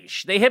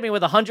 cash. They hit me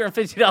with a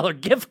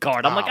 $150 gift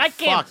card. I'm like, I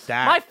can't.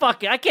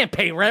 Fuck that. I can't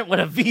pay rent with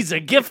a Visa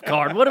gift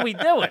card. What are we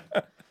doing?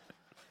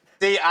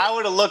 See, I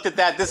would have looked at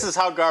that. This is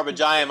how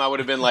garbage I am. I would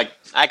have been like,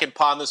 I can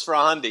pawn this for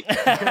 $100.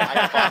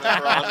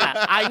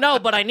 I know,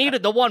 but I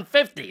needed the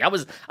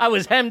 $150. I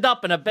was hemmed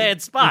up in a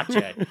bad spot,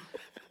 Jay.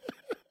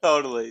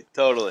 Totally.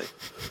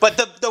 But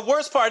the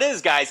worst part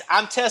is, guys,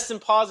 I'm testing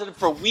positive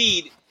for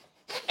weed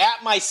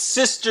at my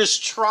sister's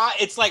try.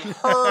 It's like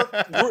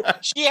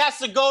she has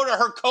to go to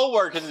her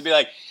coworkers and be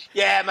like,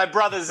 yeah, my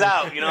brother's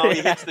out. He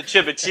hits the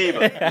Chibba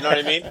Chiba. You know what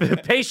I mean?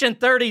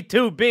 Patient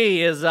 32B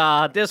is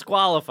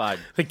disqualified.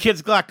 The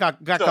kid's got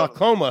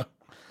glaucoma.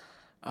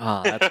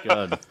 Oh, that's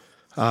good.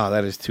 Oh,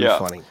 that is too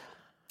funny.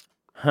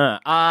 Huh.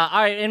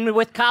 All right, and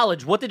with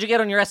college, what did you get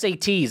on your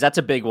SATs? That's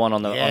a big one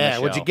on the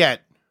show. What'd you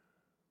get?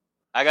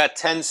 I got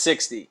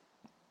 1060.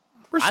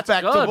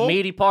 Respectable. That's good.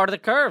 Meaty part of the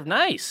curve.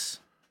 Nice.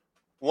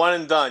 One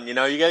and done. You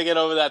got to get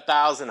over that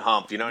 1,000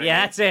 hump. You know what I mean?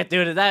 That's it,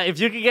 dude. If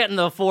you could get in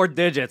the 4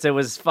 digits, it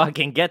was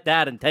fucking get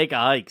that and take a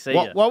hike. See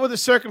ya. What were the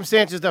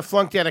circumstances that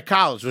flunked you out of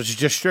college? Was it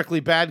just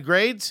strictly bad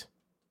grades?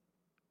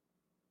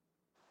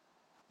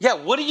 Yeah,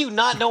 what do you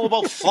not know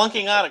about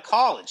flunking out of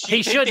college?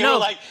 He should know.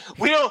 Like,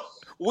 we don't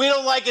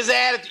like his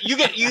attitude. You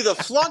get either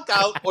flunk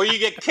out or you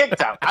get kicked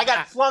out. I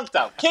got flunked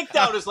out. Kicked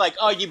out is like,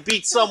 you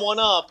beat someone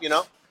up,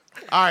 All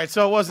right,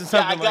 so it wasn't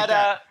something like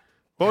that.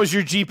 What was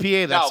your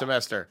GPA that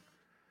semester?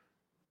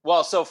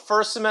 Well, so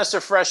first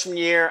semester freshman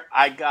year,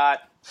 I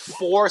got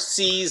 4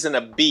 C's and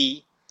a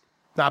B.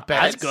 Not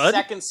bad. That's good.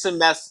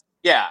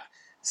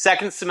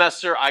 Second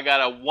semester, I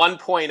got a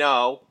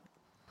 1.0,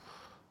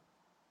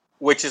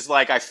 which is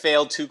like I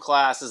failed 2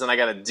 classes and I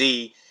got a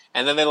D.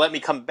 And then they let me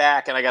come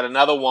back and I got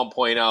another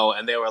 1.0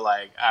 and they were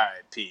like, all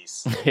right,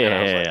 peace.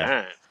 Yeah. All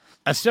right.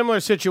 A similar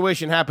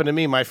situation happened to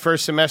me. My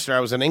first semester, I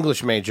was an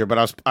English major, but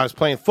I was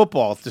playing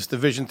football at this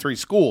Division III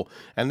school,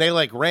 and they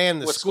ran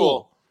the What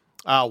school.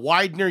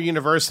 Widener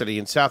University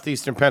in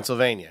southeastern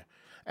Pennsylvania.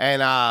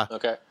 And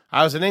Okay.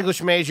 I was an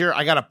English major.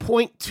 I got a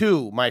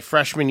 0.2 my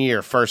freshman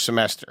year, first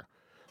semester.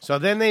 So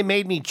then they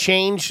made me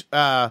change.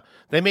 The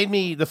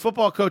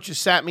football coaches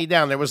sat me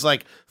down. There was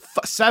like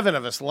 7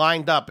 of us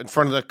lined up in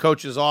front of the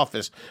coach's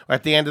office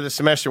at the end of the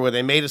semester where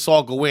they made us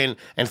all go in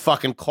and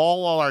fucking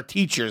call all our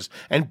teachers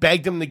and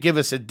beg them to give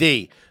us a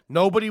D.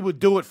 Nobody would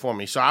do it for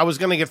me. So I was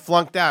going to get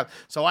flunked out.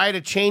 So I had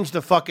to change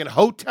the fucking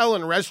hotel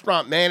and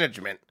restaurant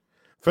management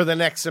for the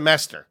next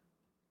semester.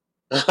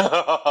 And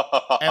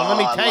let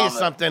me tell you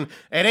something.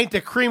 It ain't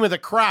the cream of the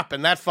crop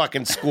in that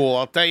fucking school.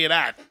 I'll tell you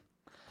that.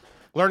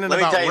 Learning Let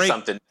me about tell you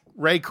something.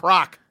 Ray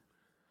Kroc.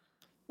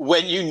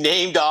 When you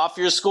named off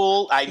your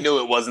school, I knew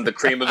it wasn't the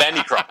cream of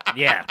any crop.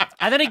 Yeah.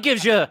 And then he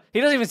doesn't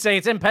even say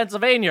it's in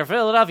Pennsylvania or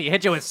Philadelphia. He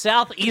hit you with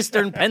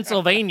southeastern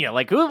Pennsylvania.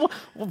 Like, who?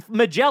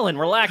 Magellan,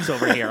 relax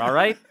over here, all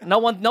right? No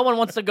one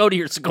wants to go to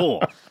your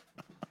school.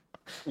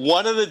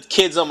 One of the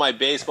kids on my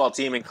baseball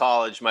team in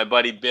college, my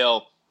buddy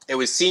Bill, it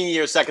was senior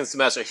year, second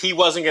semester. He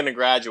wasn't going to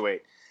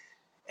graduate.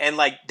 And,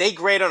 they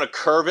grade on a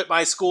curve at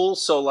my school.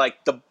 So,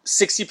 the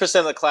 60%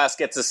 of the class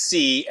gets a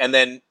C, and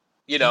then,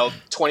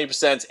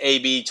 20%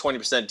 AB,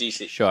 20%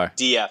 DC. Sure.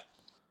 DF.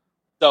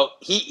 So,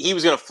 he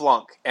was going to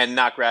flunk and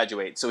not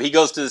graduate. So, he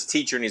goes to his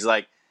teacher, and he's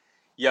like,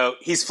 yo,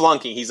 he's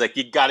flunking. He's like,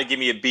 you got to give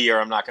me a B or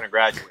I'm not going to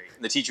graduate.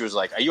 And the teacher was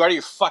like, are you out of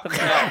your fucking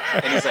mind?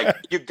 And he's like,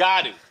 you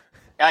got to.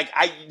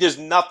 There's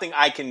nothing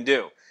I can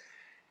do.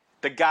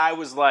 The guy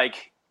was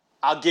like,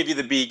 I'll give you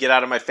the B. Get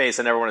out of my face.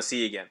 I never want to see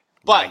you again.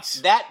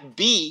 But that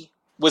B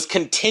was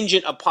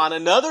contingent upon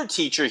another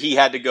teacher he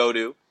had to go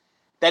to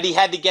that he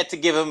had to get to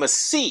give him a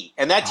C.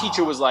 And that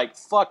teacher was like,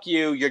 fuck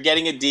you. You're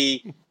getting a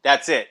D.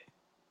 That's it.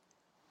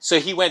 So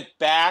he went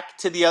back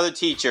to the other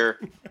teacher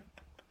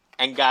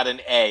and got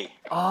an A.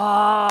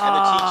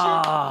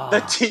 And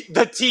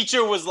the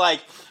teacher was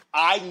like,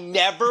 I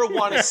never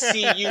want to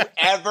see you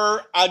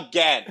ever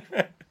again.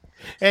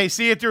 Hey,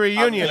 see you at the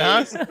reunion,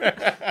 huh?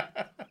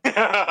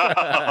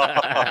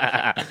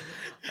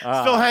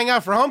 Still hang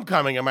out for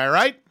homecoming, am I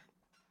right?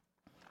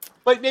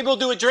 But maybe we'll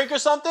do a drink or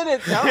something?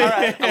 All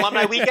right.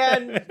 Alumni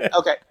weekend?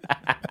 Okay.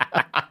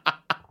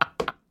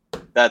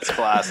 That's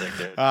classic,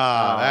 dude.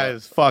 That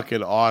is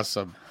fucking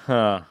awesome.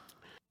 Huh.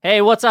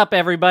 Hey, what's up,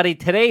 everybody?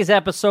 Today's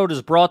episode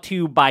is brought to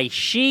you by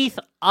Sheath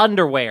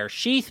Underwear.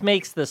 Sheath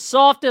makes the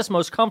softest,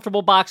 most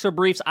comfortable boxer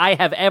briefs I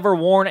have ever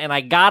worn, and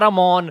I got them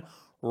on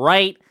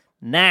right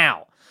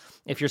now.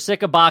 If you're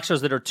sick of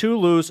boxers that are too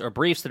loose or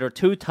briefs that are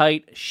too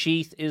tight,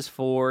 Sheath is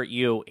for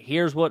you.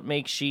 Here's what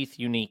makes Sheath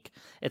unique.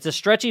 It's a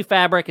stretchy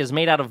fabric, is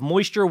made out of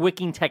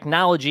moisture-wicking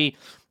technology.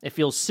 It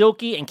feels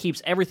silky and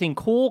keeps everything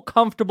cool,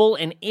 comfortable,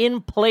 and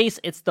in place.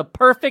 It's the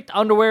perfect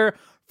underwear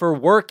for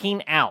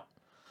working out.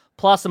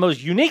 Plus, the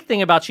most unique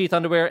thing about Sheath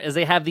underwear is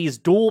they have these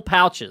dual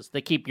pouches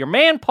that keep your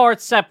man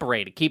parts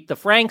separated, keep the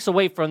Franks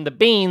away from the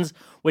beans,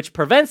 which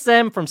prevents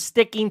them from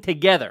sticking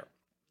together.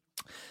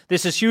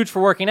 This is huge for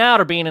working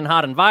out or being in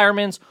hot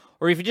environments,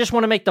 or if you just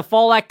want to make the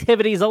fall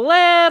activities a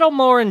little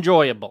more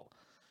enjoyable.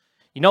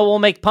 You know what will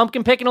make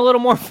pumpkin picking a little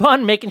more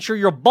fun? Making sure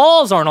your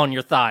balls aren't on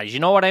your thighs. You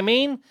know what I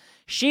mean?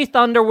 Sheath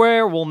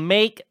underwear will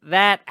make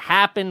that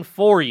happen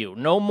for you.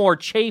 No more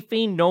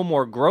chafing, no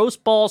more gross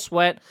ball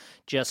sweat,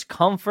 just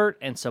comfort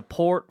and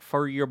support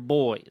for your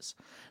boys.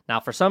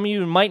 Now, for some of you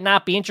who might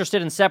not be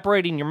interested in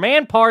separating your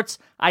man parts,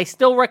 I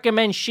still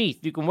recommend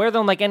Sheath. You can wear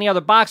them like any other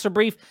boxer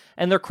brief,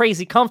 and they're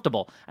crazy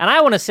comfortable. And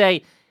I want to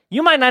say,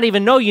 you might not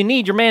even know you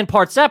need your man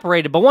parts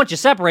separated, but once you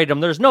separate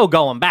them, there's no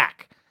going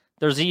back.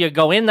 There's you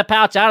go in the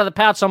pouch, out of the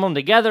pouch, some of them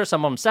together,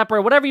 some of them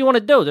separate, whatever you want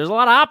to do. There's a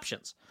lot of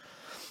options.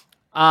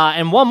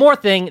 And one more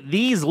thing,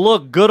 these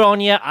look good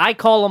on you. I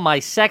call them my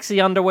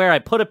sexy underwear. I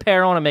put a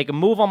pair on and make a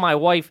move on my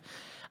wife.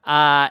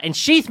 And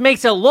Sheath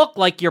makes it look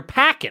like you're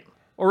packing.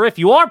 Or if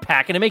you are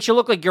packing, it makes you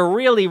look like you're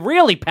really,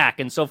 really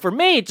packing. So for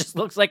me, it just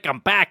looks like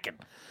I'm packing.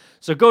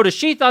 So go to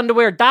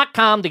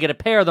sheathunderwear.com to get a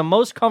pair of the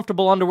most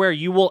comfortable underwear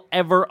you will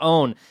ever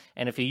own.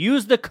 And if you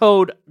use the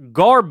code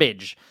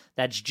GARBAGE,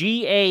 that's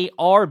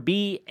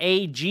GARBAGE,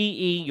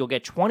 you'll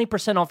get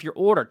 20% off your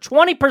order.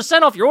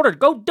 20% off your order.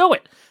 Go do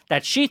it.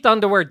 That's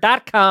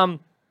sheathunderwear.com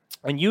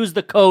and use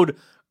the code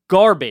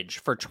GARBAGE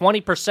for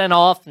 20%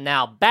 off.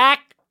 Now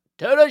back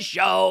to the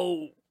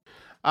show.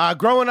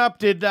 Growing up,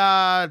 did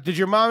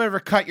your mom ever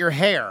cut your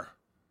hair?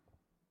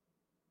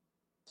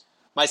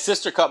 My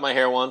sister cut my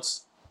hair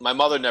once. My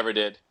mother never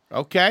did.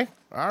 Okay,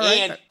 all right.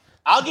 And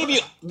I'll give you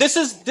this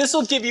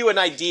will give you an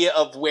idea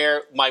of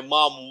where my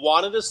mom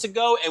wanted us to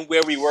go and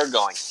where we were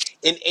going.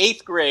 In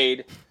 8th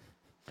grade,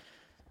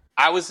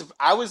 I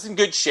was in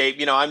good shape.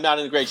 You know, I'm not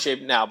in great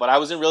shape now, but I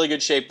was in really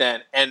good shape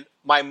then. And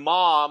my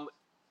mom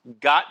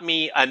got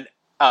me an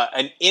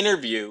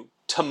interview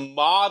to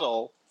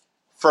model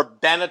for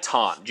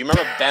Benetton. Do you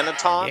remember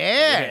Benetton?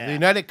 Yeah, the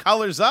United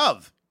Colors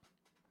of.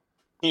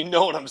 You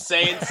know what I'm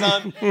saying,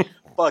 son?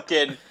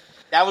 Fucking,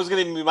 that was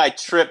going to be my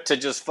trip to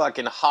just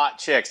fucking hot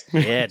chicks.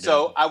 Yeah, dude.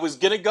 So I was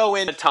going to go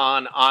in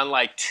Benetton on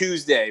like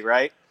Tuesday,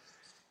 right?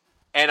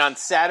 And on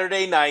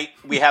Saturday night,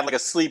 we had like a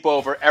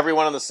sleepover.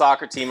 Everyone on the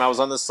soccer team, I was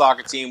on the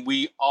soccer team,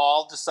 we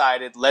all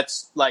decided,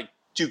 let's like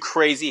do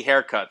crazy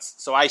haircuts.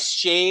 So I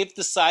shaved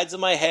the sides of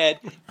my head,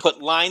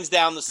 put lines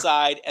down the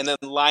side, and then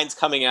lines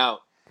coming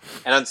out.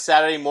 And on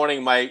Saturday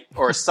morning,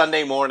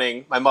 Sunday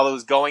morning, my mother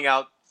was going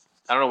out.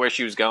 I don't know where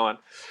she was going.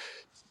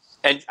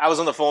 And I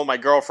was on the phone with my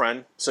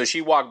girlfriend. So she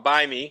walked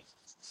by me,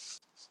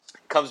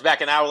 comes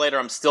back an hour later.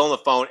 I'm still on the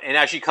phone. And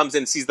now she comes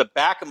in, sees the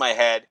back of my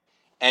head,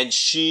 and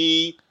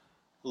she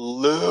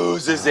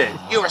loses it.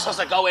 You were supposed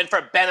to go in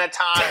for Benetton,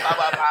 blah,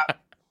 blah, blah.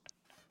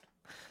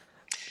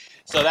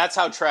 So that's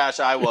how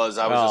trash I was.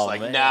 I was just like,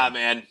 man. Nah,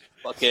 man.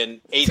 Fucking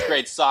 8th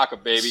grade soccer,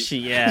 baby.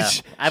 Yeah.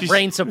 I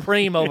reigned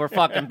supreme over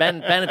fucking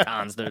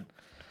Benettons, dude.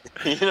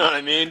 You know what I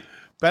mean?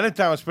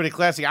 Benetton was pretty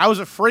classy. I was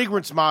a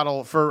fragrance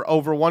model for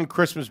over one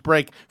Christmas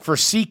break for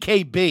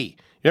CKB.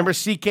 Remember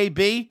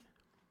CKB?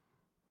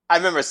 I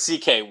remember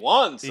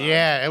CK1. Son.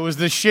 Yeah, it was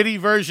the shitty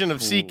version of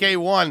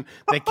CK1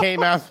 that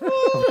came out.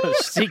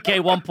 CK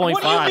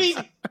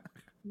 1.5.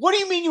 What do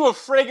you mean you were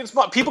fragrance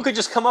model? People could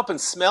just come up and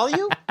smell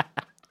you?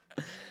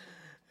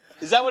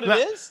 Is that what it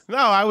is? No,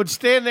 I would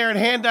stand there and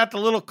hand out the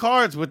little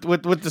cards with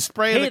the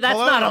spray of the that's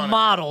cologne not on a it.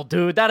 model,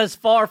 dude. That is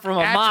far from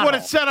a model. That's what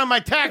it said on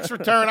my tax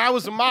return. I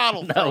was a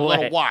model for a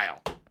little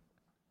while.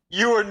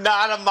 You were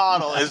not a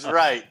model, is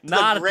right.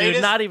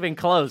 Dude, not even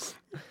close.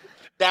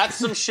 That's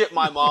some shit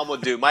my mom would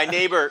do. My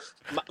neighbor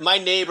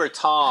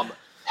Tom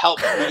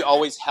would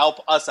always help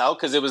us out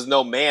because there was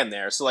no man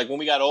there. So like when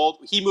we got old,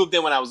 he moved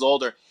in when I was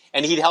older,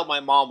 and he'd help my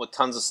mom with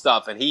tons of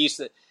stuff. And he used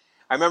to.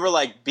 I remember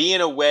like being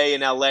away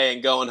in LA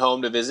and going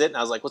home to visit, and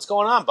I was like, "What's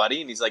going on,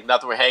 buddy?" And he's like,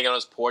 "Nothing. We're hanging on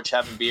his porch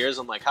having beers."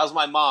 I'm like, "How's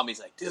my mom?" He's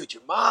like, "Dude,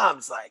 your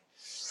mom's like,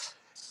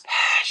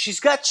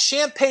 she's got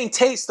champagne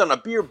taste on a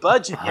beer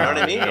budget." You know what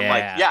I mean? Yeah. I'm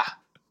like, "Yeah,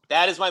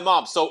 that is my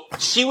mom." So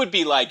she would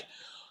be like,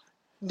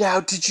 "Now,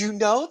 did you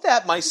know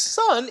that my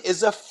son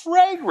is a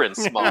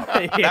fragrance model?"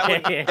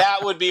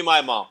 That would be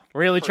my mom.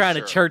 Really trying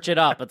to church it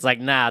up. It's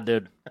like, nah,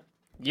 dude.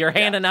 You're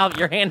handing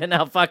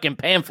out fucking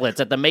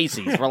pamphlets at the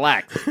Macy's.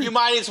 Relax. You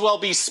might as well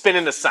be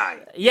spinning a sign.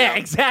 Yeah,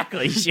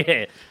 exactly.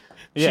 Shit.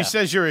 Yeah. She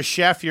says you're a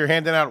chef. You're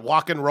handing out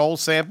walk and roll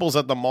samples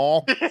at the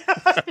mall.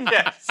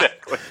 Yeah,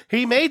 exactly.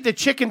 He made the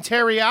chicken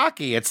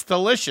teriyaki. It's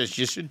delicious.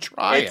 You should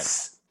try it.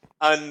 It's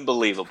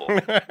unbelievable.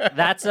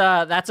 That's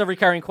a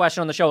recurring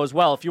question on the show as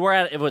well. If you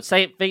were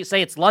say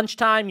it's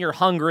lunchtime, you're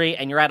hungry,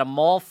 and you're at a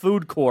mall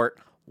food court,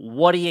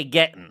 what are you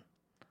getting?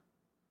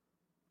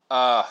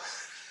 I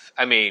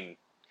mean,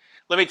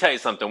 let me tell you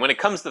something. When it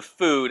comes to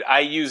food,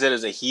 I use it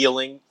as a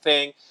healing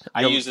thing.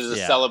 I use it as a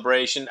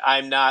celebration.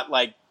 I'm not,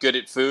 like, good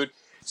at food.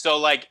 So,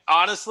 like,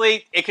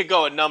 honestly, it could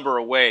go a number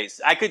of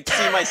ways. I could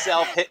see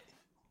myself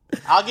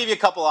I'll give you a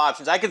couple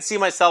options. I could see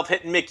myself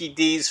hitting Mickey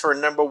D's for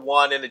number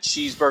one and a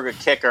cheeseburger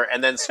kicker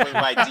and then swing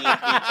by D&D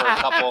for a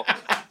couple.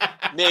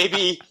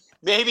 Maybe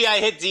I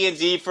hit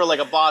D&D for, like,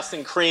 a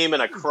Boston cream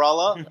and a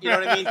crulla. You know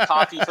what I mean?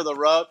 Coffee for the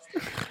road.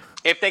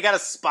 If they got a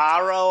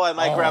Sbarro, I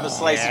might grab a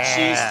slice of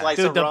cheese, slice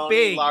of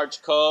roni,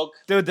 large Coke.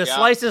 Dude, the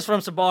slices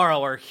from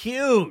Sbarro are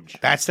huge.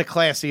 That's the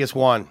classiest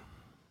one.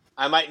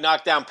 I might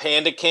knock down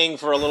Panda King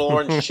for a little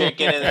orange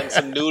chicken and then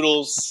some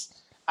noodles.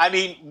 I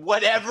mean,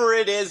 whatever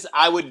it is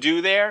I would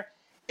do there.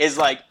 is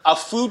like a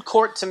food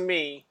court to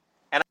me,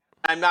 and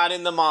I'm not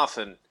in them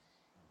often,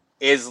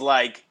 is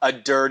like a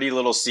dirty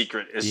little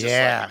secret. It's just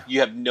like, you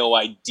have no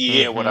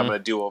idea what I'm going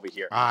to do over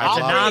here. It's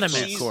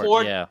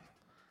anonymous.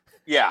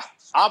 Yeah.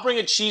 I'll bring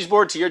a cheese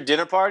board to your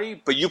dinner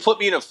party, but you put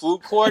me in a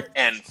food court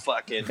and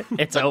fucking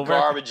it's the over.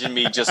 Garbage in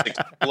me just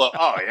explode.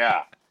 Oh,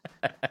 yeah.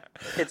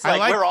 It's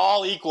like we're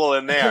all equal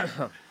in there.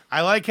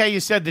 I like how you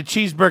said the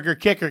cheeseburger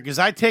kicker, because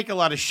I take a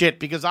lot of shit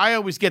because I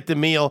always get the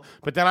meal,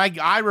 but then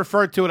I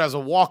refer to it as a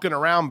walking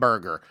around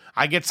burger.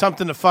 I get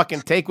something to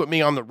fucking take with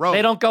me on the road.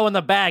 They don't go in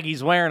the bag.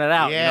 He's wearing it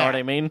out. Yeah. You know what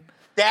I mean?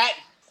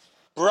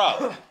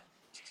 Bro,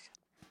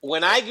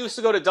 when I used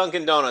to go to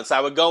Dunkin' Donuts,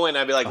 I would go in,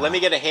 I'd be like, let me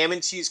get a ham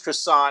and cheese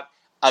croissant,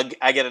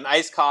 I get an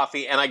iced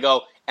coffee, and I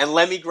go, and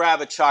let me grab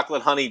a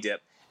chocolate honey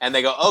dip. And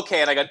they go,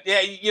 okay. And I go, yeah,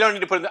 you don't need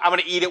to put it. I'm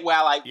going to eat it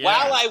while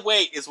I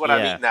wait is what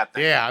I'm eating that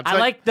thing. Yeah. I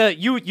like the,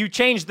 you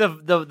changed the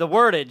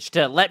wordage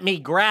to let me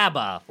grab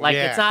a. Like,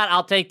 it's not,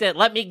 I'll take that.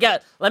 Let me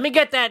get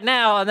that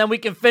now, and then we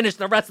can finish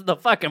the rest of the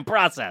fucking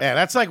process. Yeah,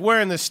 that's like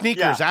wearing the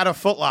sneakers out of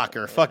Foot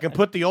Locker. Fucking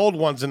put the old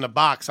ones in the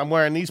box. I'm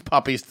wearing these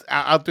puppies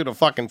out through the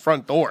fucking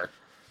front door.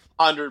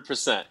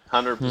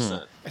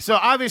 100%. So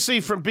obviously,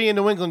 from being in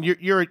New England,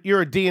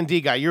 you're a D&D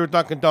guy. You're a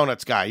Dunkin'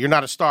 Donuts guy. You're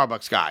not a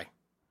Starbucks guy.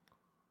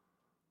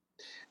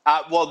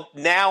 Well,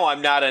 now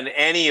I'm not in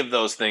any of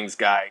those things,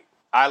 guy.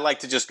 I like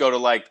to just go to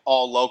like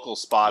all local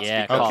spots.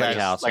 Yeah, because coffee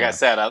house. Like I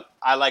said,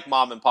 I like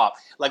mom and pop.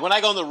 Like when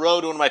I go on the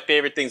road, one of my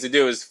favorite things to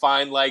do is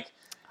find like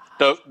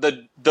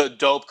the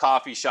dope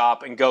coffee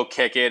shop and go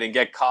kick it and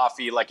get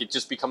coffee. Like it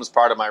just becomes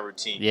part of my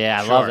routine.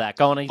 Yeah, I love that.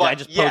 I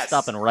just post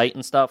up and write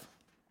and stuff.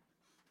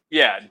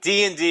 Yeah,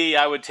 D&D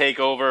I would take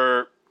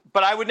over,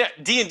 but I would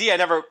D&D I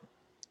never.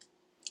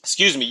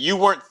 Excuse me, you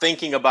weren't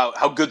thinking about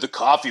how good the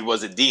coffee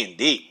was at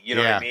D&D. You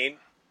know what I mean?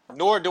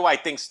 Nor do I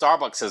think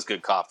Starbucks has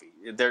good coffee.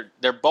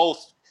 They're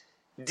both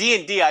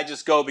D&D. I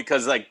just go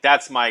because like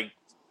that's my,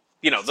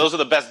 those are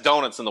the best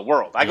donuts in the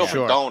world. I go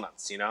for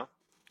donuts.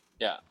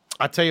 Yeah.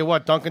 I'll tell you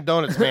what, Dunkin'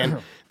 Donuts,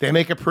 man, they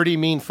make a pretty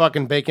mean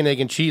fucking bacon,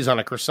 egg, and cheese on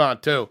a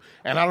croissant too.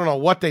 And I don't know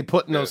what they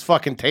put in those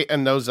fucking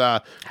those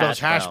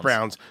hash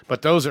browns,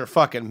 but those are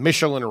fucking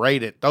Michelin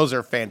rated. Those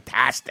are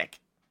fantastic.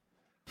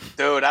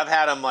 Dude, I've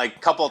had them like a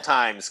couple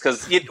times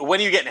because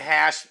when you get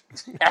hash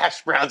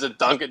browns at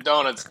Dunkin'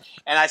 Donuts,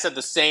 and I said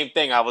the same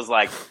thing. I was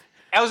like,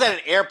 I was at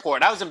an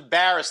airport. I was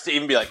embarrassed to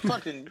even be like,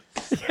 fucking,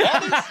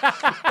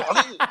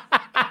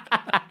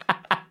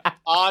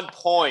 on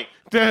point.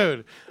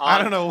 Dude, I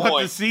don't know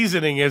what the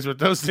seasoning is, but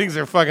those things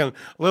are fucking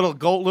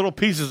little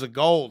pieces of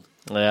gold.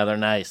 Yeah, they're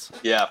nice.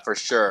 Yeah, for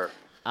sure.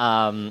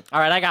 All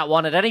right, I got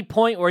one. At any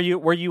point, were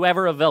you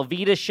ever a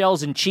Velveeta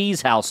shells and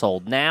cheese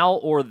household, now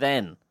or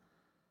then?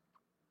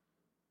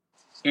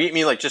 You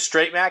mean like just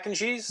straight mac and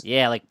cheese?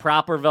 Yeah, like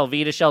proper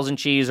Velveeta shells and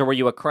cheese, or were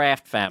you a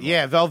Kraft family?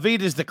 Yeah,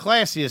 Velveeta's the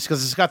classiest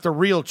because it's got the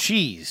real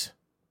cheese.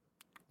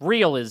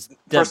 Real is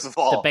first of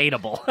all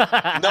debatable.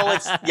 No,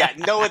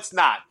 it's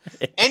not.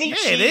 Any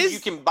cheese you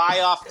can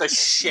buy off the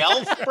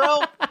shelf,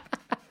 bro,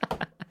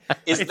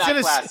 is not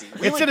classy.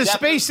 It's in a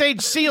space age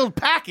sealed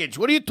package.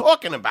 What are you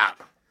talking about?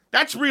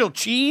 That's real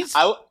cheese.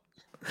 All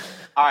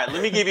right,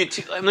 let me give you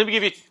two.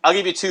 I'll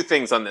give you two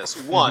things on this.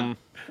 One.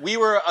 We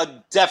were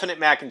a definite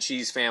mac and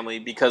cheese family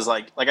because,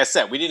 like I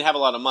said, we didn't have a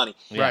lot of money.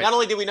 Right. Not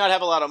only did we not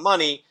have a lot of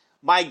money,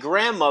 my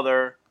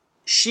grandmother,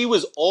 she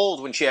was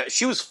old when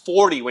she was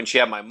 40 when she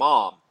had my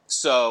mom.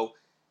 So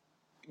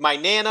my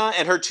Nana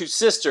and her two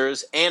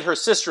sisters and her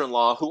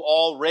sister-in-law, who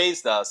all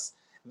raised us,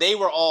 they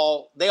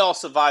all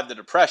survived the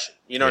Depression.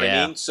 You know what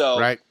I mean? So,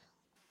 right.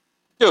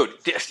 Dude,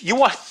 you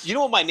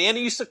know what my Nana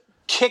used to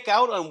kick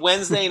out on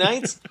Wednesday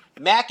nights?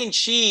 Mac and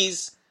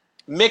cheese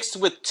mixed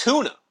with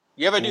tuna.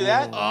 You ever do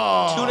that?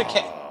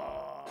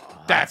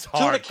 That's hardcore.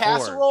 Tuna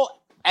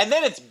casserole, and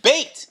then it's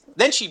baked.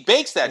 Then she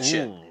bakes that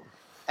shit.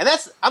 And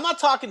I'm not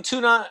talking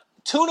tuna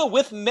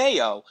with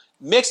mayo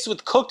mixed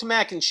with cooked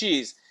mac and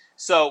cheese.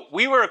 So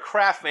we were a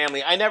Kraft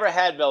family. I never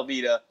had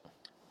Velveeta.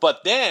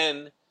 But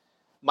then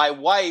my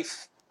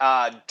wife,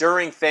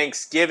 during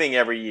Thanksgiving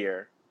every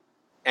year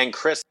and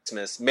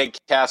Christmas, made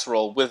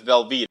casserole with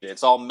Velveeta.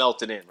 It's all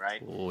melted in,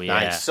 right? Oh, yeah.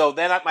 Nice. So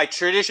then my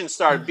tradition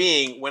started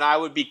being when I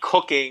would be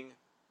cooking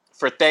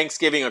for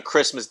Thanksgiving or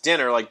Christmas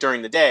dinner, like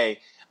during the day,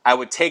 I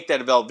would take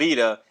that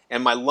Velveeta,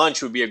 and my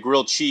lunch would be a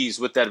grilled cheese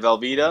with that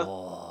Velveeta.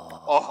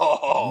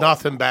 Oh,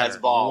 nothing better. That's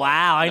ball.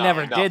 Wow, I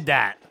never did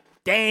that.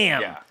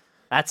 Damn,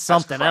 that's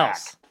something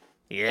else.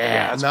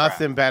 Yeah,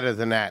 nothing better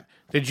than that.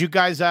 Did you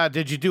guys?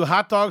 Did you do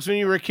hot dogs when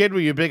you were a kid? Were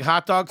you a big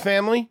hot dog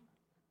family?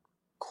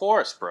 Of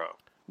course, bro.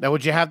 Now,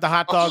 would you have the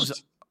hot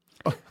dogs?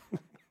 Go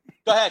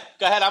ahead.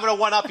 I'm going to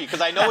one up you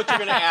because I know what you're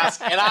going to ask,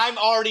 and I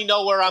already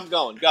know where I'm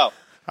going. Go.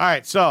 All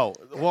right, so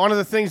one of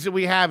the things that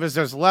we have is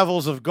there's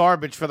levels of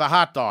garbage for the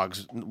hot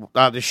dogs.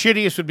 The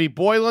shittiest would be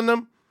boiling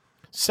them.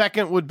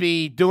 Second would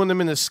be doing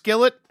them in the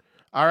skillet.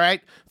 All right.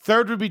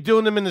 Third would be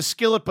doing them in the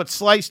skillet but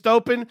sliced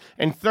open.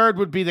 And third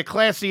would be the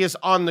classiest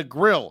on the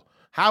grill.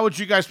 How would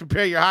you guys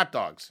prepare your hot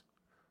dogs?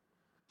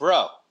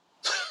 Bro,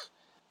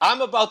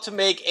 I'm about to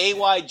make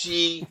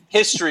AYG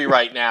history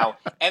right now,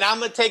 and I'm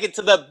going to take it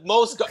to the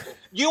most...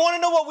 You want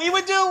to know what we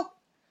would do?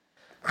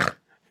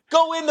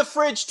 Go in the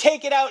fridge,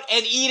 take it out,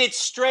 and eat it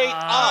straight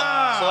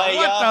up, playa.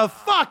 What the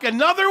fuck?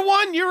 Another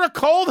one? You're a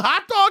cold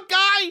hot dog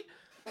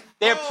guy?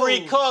 They're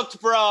pre-cooked,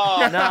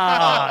 bro.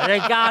 No, they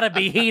gotta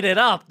be heated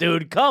up,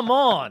 dude. Come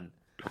on.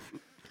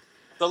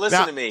 So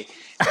listen to me.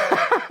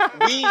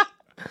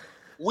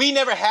 We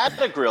never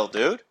had a grill,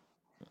 dude.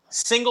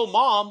 Single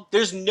mom,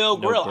 there's no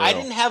grill. I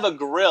didn't have a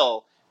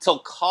grill till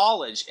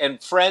college,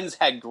 and friends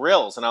had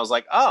grills, and I was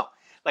like, oh,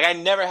 like I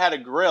never had a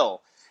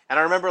grill. And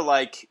I remember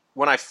like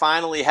when I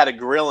finally had a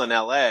grill in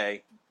LA,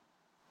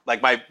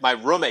 like my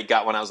roommate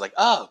got one. I was like,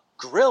 oh,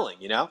 grilling,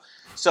 you know.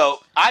 So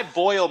I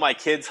boil my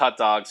kids' hot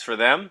dogs for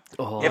them.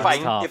 Oh, if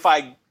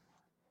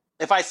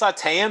I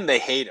saute them, they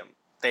hate them.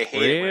 They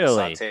hate it when it's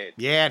sauteed.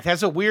 Yeah, it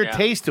has a weird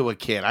taste to a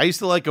kid. I used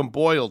to like them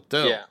boiled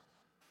too. Yeah,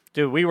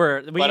 dude, we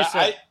used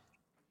to.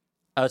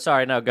 Oh,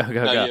 sorry, no, go.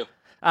 You.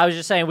 I was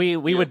just saying we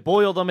would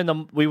boil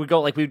them we would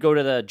go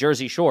to the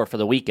Jersey Shore for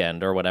the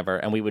weekend or whatever,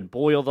 and we would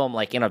boil them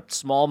like in a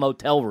small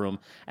motel room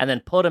and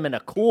then put them in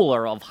a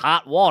cooler of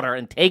hot water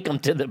and take them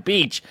to the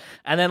beach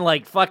and then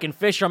like fucking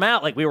fish them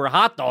out like we were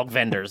hot dog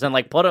vendors and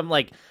like put them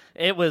like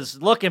it was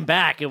looking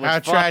back it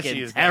was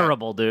fucking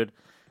terrible, dude.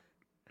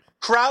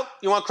 Kraut?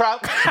 You want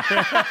kraut?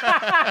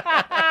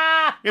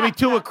 Give me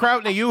 2 of kraut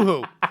and a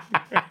yoo-hoo.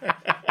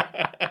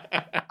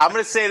 I'm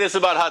going to say this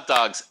about hot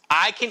dogs.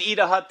 I can eat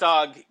a hot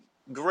dog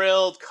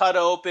grilled, cut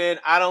open.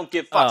 I don't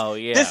give fucks. Oh,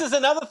 yeah. This is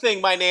another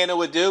thing my Nana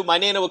would do. My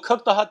Nana would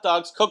cook the hot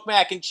dogs, cook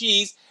mac and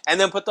cheese, and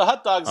then put the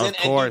hot dogs in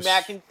and do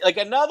mac and like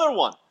another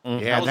one.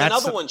 Mm-hmm. Yeah, that was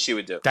another one she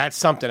would do. That's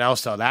something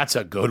else, though. That's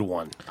a good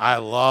one. I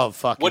love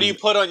fucking... What do you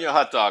put on your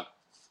hot dog?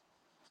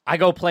 I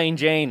go plain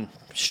Jane.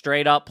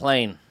 Straight up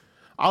plain.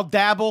 I'll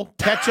dabble,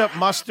 ketchup,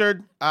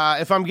 mustard.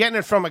 If I'm getting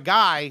it from a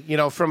guy, you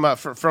know, from a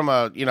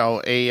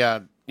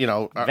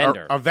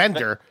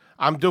vendor,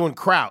 I'm doing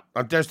kraut.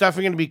 There's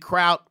definitely going to be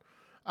kraut.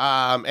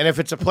 And if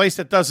it's a place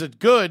that does it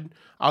good,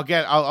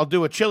 I'll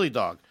do a chili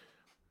dog.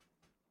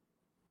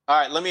 All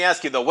right, let me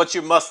ask you though, what's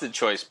your mustard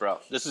choice, bro?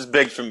 This is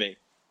big for me.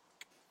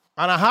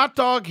 On a hot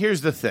dog, here's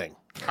the thing.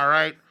 All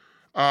right,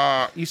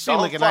 you seem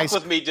Don't like a fuck nice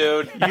with me,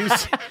 dude.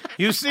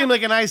 You seem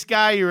like a nice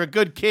guy. You're a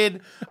good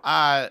kid.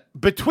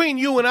 Between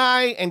you and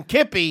I and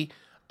Kippy,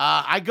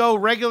 I go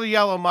regular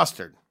yellow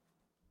mustard.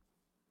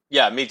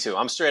 Yeah, me too.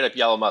 I'm straight up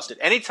yellow mustard.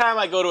 Anytime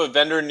I go to a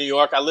vendor in New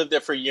York, I lived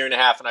there for a year and a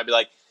half, and I'd be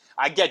like,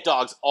 I get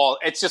dogs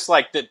it's just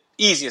like the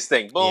easiest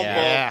thing. Boom,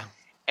 boom.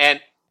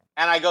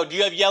 And I go, do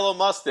you have yellow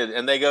mustard?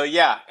 And they go,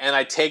 yeah. And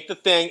I take the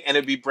thing, and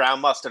it'd be brown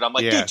mustard. I'm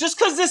like, dude, just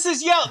because this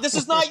is yellow, this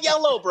is not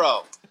yellow,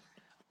 bro.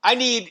 I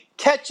need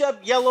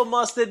ketchup, yellow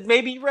mustard,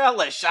 maybe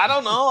relish. I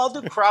don't know. I'll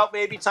do kraut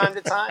maybe time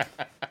to time.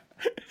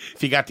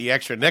 If you got the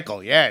extra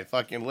nickel,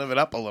 fucking live it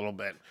up a little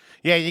bit.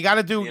 Yeah, you got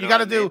to do. You got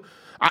to do.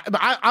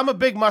 I'm a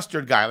big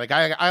mustard guy. Like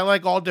I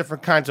like all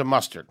different kinds of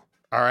mustard.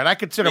 All right, I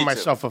consider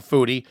myself a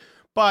foodie,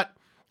 but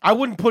I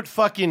wouldn't put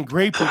fucking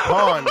Grey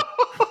Poupon.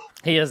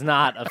 He is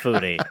not a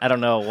foodie. I don't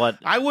know what.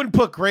 I wouldn't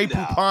put Grey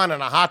Poupon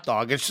on a hot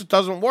dog. It just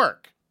doesn't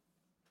work.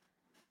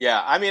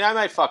 Yeah, I mean, I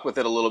might fuck with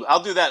it a little bit.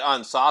 I'll do that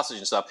on sausage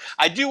and stuff.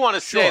 I do want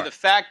to say the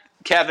fact,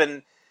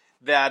 Kevin,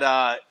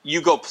 that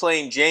you go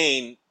plain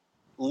Jane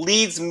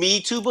leads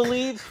me to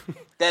believe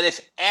that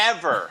if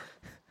ever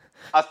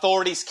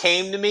authorities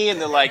came to me and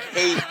they're like,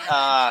 hey,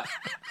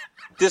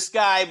 this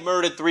guy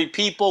murdered 3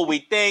 people, we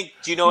think,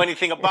 do you know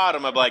anything about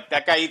him? I'm like,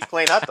 that guy eats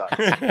plain hot dogs.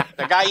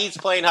 That guy eats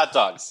plain hot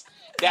dogs.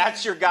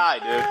 That's your guy,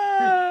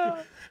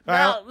 dude.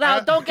 Now,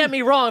 don't get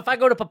me wrong. If I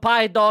go to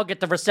Papaya Dog, get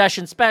the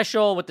recession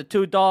special with the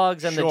 2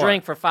 dogs and the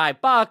drink for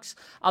 $5,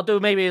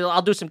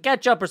 I'll do some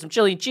ketchup or some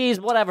chili and cheese,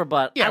 whatever.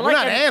 But yeah, we're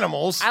not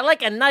animals. I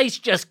like a nice,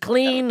 just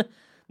clean,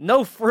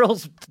 no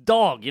frills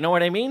dog. You know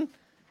what I mean?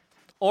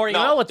 Or you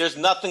know what? There's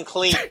nothing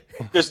clean.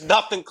 There's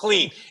nothing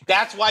clean.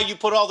 That's why you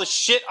put all the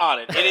shit on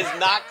it. It is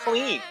not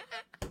clean.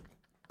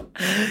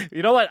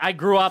 You know what? I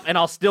grew up, and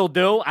I'll still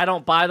do. I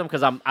don't buy them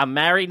because I'm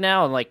married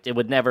now, and like it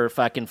would never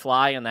fucking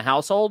fly in the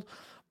household.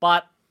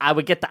 But I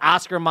would get the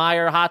Oscar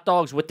Mayer hot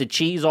dogs with the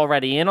cheese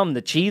already in them,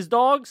 the cheese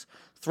dogs.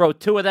 Throw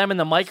 2 of them in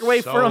the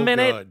microwave for a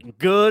minute.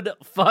 Good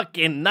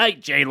fucking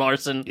night, Jay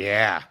Larson.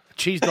 Yeah,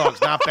 cheese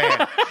dog's not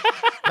bad.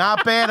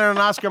 Not bad on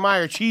an Oscar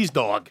Mayer cheese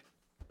dog.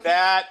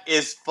 That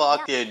is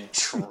fucking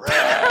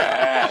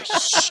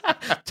trash.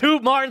 2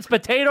 Martin's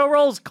potato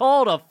rolls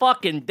called a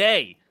fucking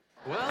day.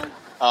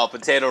 Oh,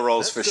 potato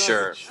rolls for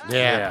sure.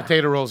 Yeah,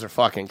 potato rolls are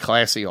fucking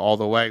classy all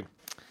the way.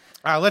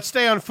 Let's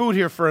stay on food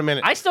here for a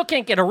minute. I still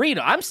can't get a read.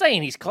 I'm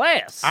saying he's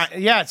class.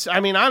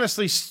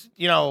 Honestly,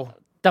 you know...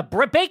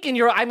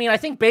 I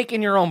think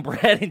baking your own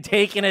bread and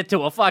taking it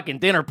to a fucking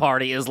dinner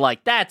party is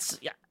like, that's,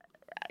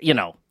 you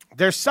know...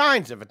 There's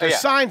signs of it. There's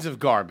signs of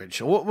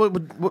garbage.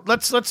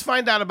 Let's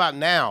find out about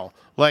now.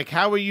 Like,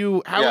 how are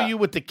you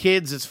with the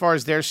kids as far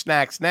as their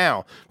snacks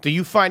now? Do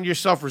you find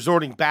yourself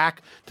resorting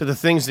back to the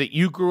things that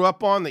you grew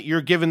up on that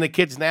you're giving the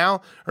kids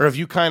now? Or have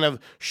you kind of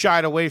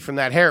shied away from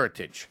that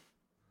heritage?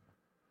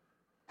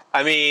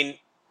 I mean,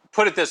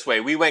 put it this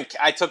way.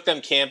 I took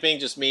them camping,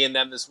 just me and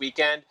them this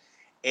weekend.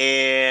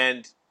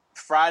 And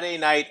Friday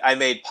night I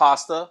made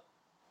pasta,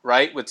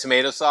 right, with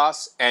tomato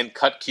sauce and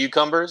cut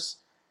cucumbers.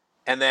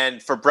 And then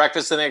for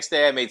breakfast the next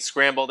day I made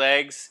scrambled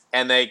eggs,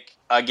 and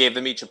I gave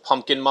them each a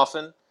pumpkin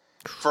muffin.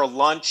 For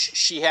lunch,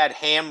 she had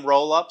ham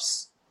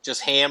roll-ups,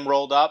 just ham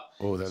rolled up.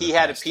 Oh, he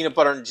had a peanut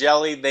butter and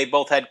jelly. They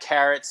both had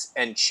carrots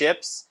and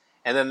chips.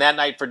 And then that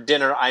night for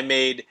dinner, I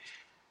made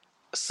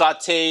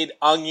sautéed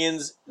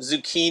onions,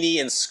 zucchini,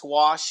 and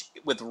squash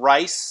with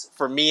rice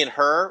for me and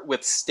her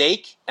with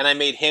steak. And I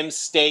made him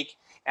steak,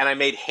 and I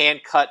made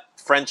hand-cut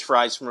French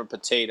fries from a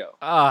potato.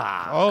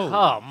 Oh,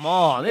 come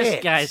on. This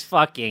shit. guy's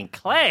fucking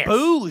class.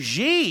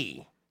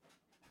 Bougie.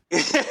 We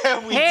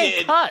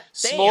did. Cut.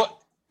 Damn.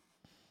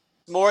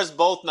 S'mores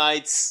both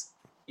nights.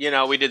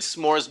 We did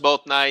s'mores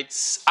both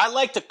nights. I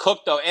like to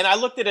cook, though. And I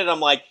looked at it, I'm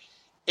like,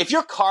 if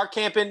you're car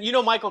camping, you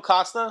know Michael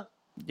Costa?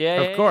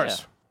 Yeah, Of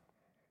course.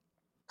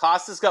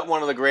 Costa's got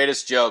one of the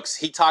greatest jokes.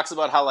 He talks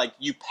about how, like,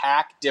 you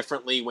pack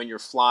differently when you're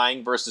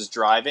flying versus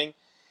driving.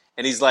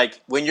 And he's like,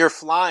 when you're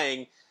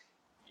flying,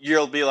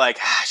 you'll be like,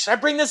 should I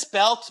bring this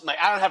belt? I'm like,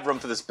 I don't have room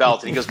for this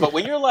belt. And he goes, but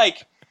when you're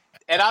like,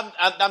 and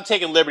I'm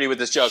taking liberty with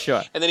this joke.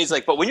 Sure. And then he's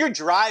like, but when you're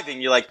driving,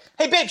 you're like,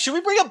 hey, babe, should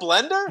we bring a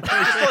blender?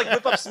 Just to, like,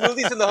 whip up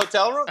smoothies in the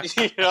hotel room?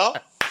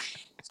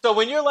 So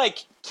when you're,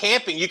 like,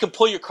 camping, you can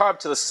pull your car up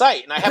to the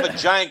site. And I have a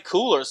giant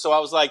cooler. So I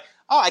was like,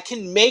 I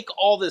can make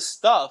all this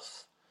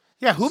stuff.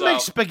 Yeah, who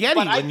makes spaghetti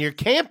when you're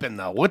camping,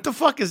 though? What the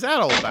fuck is that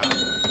all about?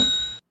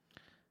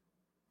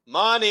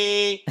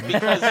 Money.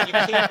 Because you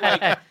can't,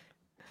 like...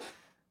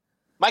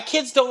 My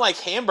kids don't like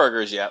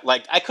hamburgers yet.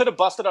 Like, I could have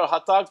busted out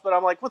hot dogs, but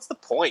I'm like, what's the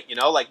point,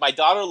 Like, my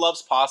daughter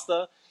loves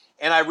pasta,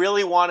 and I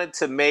really wanted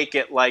to make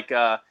it like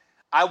I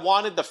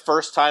wanted the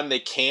first time they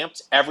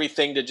camped,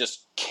 everything to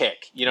just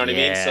kick. You know what I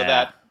mean? So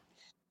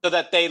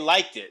that they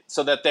liked it.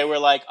 So that they were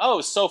like,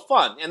 oh, so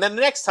fun. And then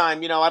the next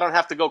time, I don't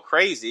have to go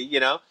crazy,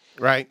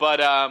 Right.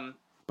 But I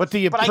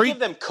give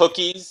them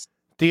cookies.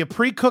 Do you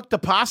pre-cook the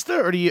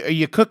pasta, or are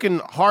you cooking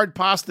hard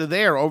pasta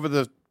there over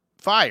the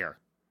fire?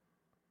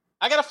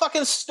 I got a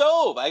fucking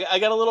stove. I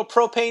got a little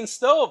propane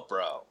stove,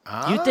 bro.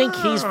 You think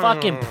he's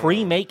fucking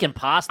pre-making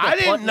pasta? I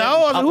didn't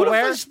know. Who the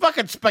fuck fuck's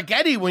fucking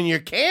spaghetti when you're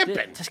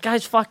camping? This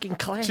guy's fucking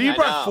classy. So you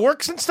brought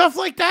forks and stuff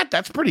like that?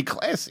 That's pretty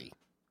classy.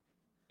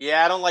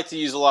 Yeah, I don't like to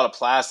use a lot of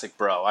plastic,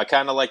 bro. I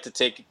kind of like to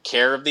take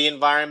care of the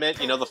environment.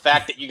 The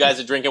fact that you guys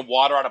are drinking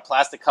water out of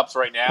plastic cups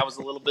right now is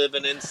a little bit of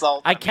an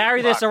insult. I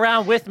carry this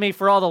around with me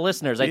for all the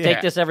listeners. I take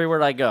this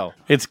everywhere I go.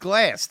 It's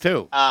glass,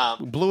 too.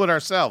 We blew it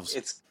ourselves.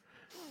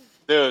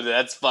 Dude,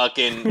 that's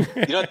fucking...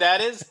 You know what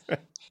that is?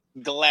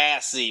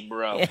 Glassy,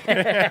 bro.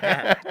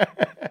 But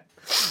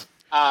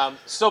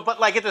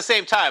like at the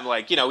same time,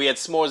 like, we had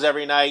s'mores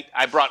every night.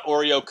 I brought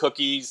Oreo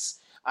cookies.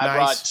 I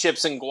brought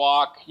chips and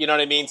guac. You know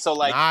what I mean? So,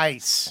 like...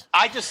 Nice.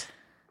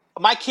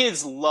 My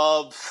kids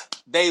love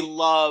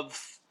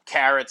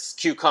carrots,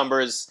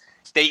 cucumbers.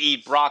 They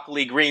eat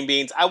broccoli, green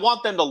beans. I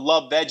want them to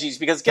love veggies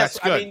because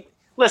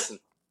listen,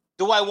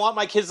 do I want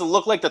my kids to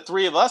look like the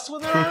three of us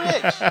when they're our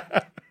age?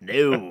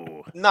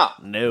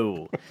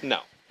 No.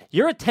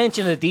 Your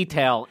attention to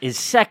detail is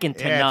second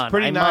to none. It's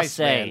pretty nice, must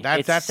say. Man.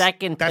 It's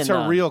second to none. That's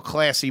a real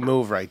classy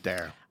move right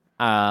there.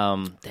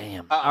 Damn.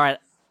 All right.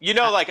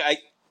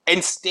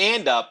 In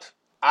stand-up,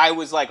 I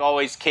was like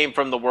always came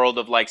from the world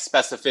of like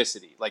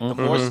specificity. Like the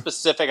more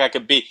specific I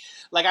could be.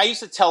 Like I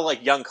used to tell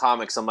like young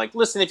comics, I'm like,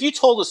 listen, if you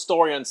told a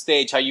story on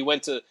stage how you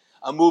went to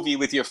a movie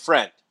with your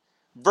friend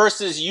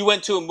versus you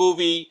went to a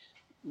movie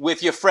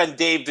with your friend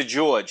Dave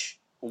DeGeorge,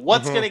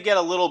 what's going to get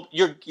a little,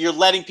 you're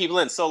letting people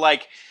in. So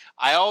like,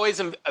 I always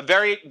am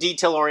very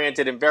detail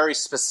oriented and very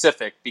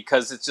specific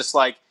because it's just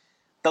like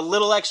the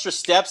little extra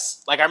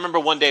steps. Like I remember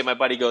one day my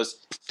buddy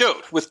goes, dude,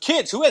 with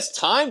kids, who has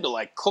time to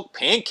like cook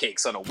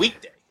pancakes on a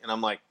weekday? And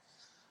I'm like,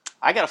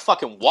 I got a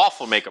fucking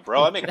waffle maker,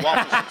 bro. I make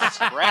waffles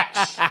from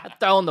scratch.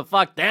 Throwing the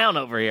fuck down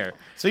over here.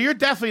 So you're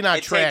definitely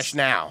not trash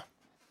now.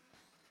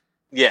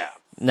 Yeah.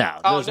 No.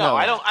 Oh no,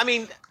 I don't. I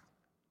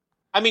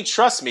mean,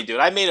 trust me, dude.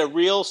 I made a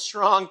real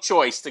strong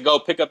choice to go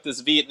pick up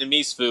this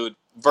Vietnamese food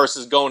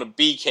versus going to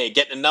BK,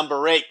 getting a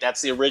number 8.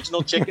 That's the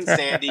original chicken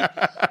sandy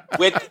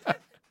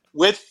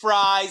with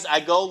fries. I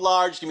go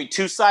large. Give me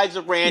 2 sides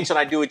of ranch, and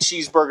I do a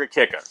cheeseburger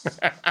kicker.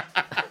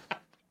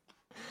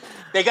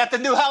 They got the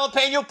new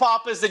jalapeno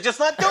poppers. They're just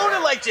not doing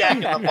it like Jack in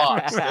the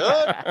Box, dude.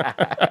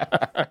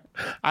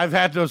 I've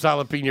had those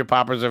jalapeno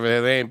poppers over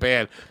there. They ain't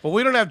bad. But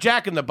we don't have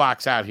Jack in the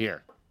Box out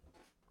here.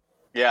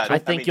 Yeah, I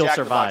think you'll Jack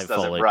survive in the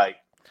Box does fully. it right.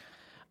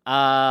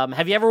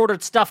 Have you ever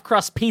ordered stuffed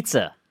crust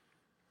pizza?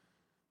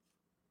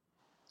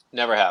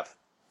 Never have.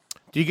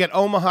 Do you get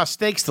Omaha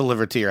steaks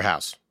delivered to your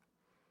house?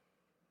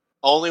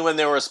 Only when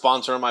they were a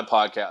sponsor of my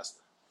podcast.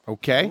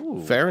 Okay,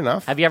 fair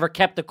enough. Have you ever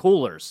kept the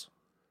coolers?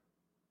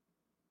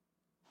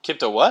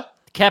 Kept a what?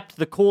 Kept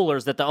the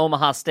coolers that the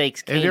Omaha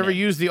steaks came Have you ever in.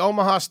 used the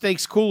Omaha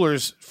steaks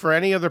coolers for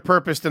any other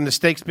purpose than the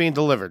steaks being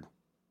delivered?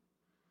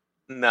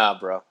 Nah,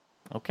 bro.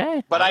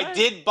 Okay. But I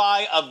did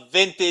buy a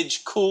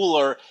vintage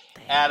cooler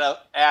at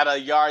a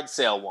yard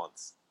sale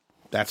once.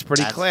 That's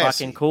pretty That's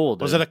classy. fucking cool,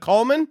 dude. Was it a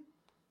Coleman?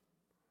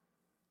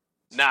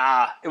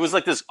 Nah, it was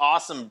like this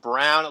awesome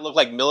brown. It looked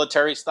like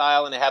military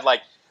style, and it had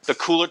like the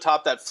cooler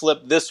top that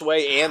flipped this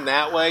way and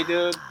that way,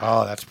 dude.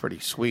 Oh, that's pretty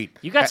sweet.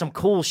 You got some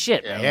cool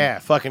shit, man. Yeah,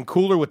 fucking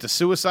cooler with the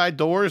suicide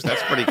doors.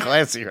 That's pretty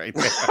classy right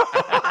there.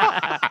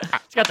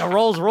 It's got the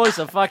Rolls Royce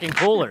of fucking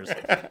coolers.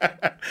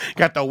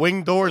 Got the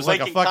wing doors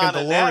like a Lincoln fucking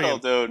Continental,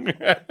 DeLorean. dude.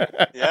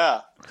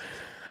 Yeah.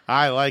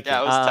 I like Yeah,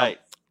 it it. was tight.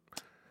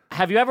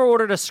 Have you ever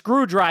ordered a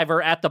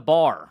screwdriver at the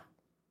bar?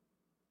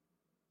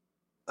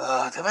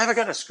 Have I ever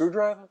got a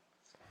screwdriver?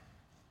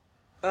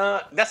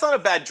 That's not a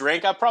bad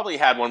drink. I've probably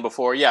had one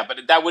before, yeah, but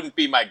that wouldn't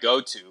be my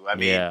go-to. I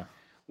mean,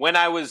 when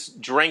I was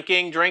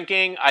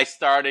drinking, I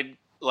started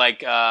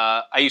like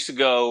I used to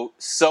go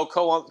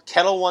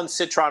Kettle One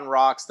Citron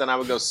Rocks, then I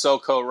would go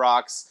SoCo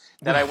Rocks,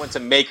 then I went to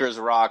Maker's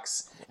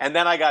Rocks, and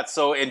then I got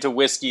so into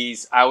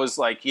whiskeys, I was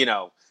like,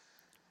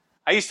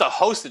 I used to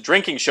host a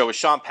drinking show with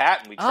Sean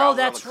Patton. We traveled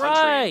around the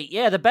country. Right.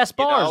 Yeah, the best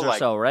bars or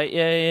so, right?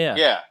 Yeah.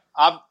 Yeah,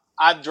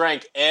 I've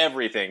drank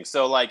everything.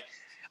 So like,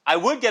 I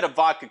would get a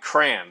vodka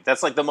cran.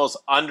 That's like the most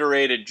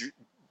underrated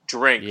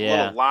drink. Yeah. A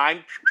little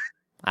lime.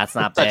 That's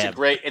not Such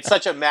bad. it's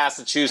such a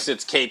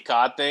Massachusetts Cape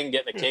Cod thing.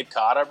 Getting a Cape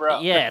Codder, bro.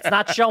 Yeah, it's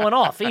not showing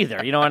off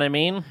either. You know what I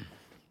mean?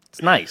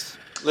 It's nice.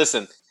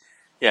 Listen,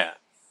 yeah.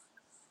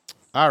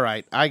 All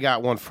right, I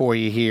got one for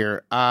you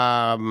here.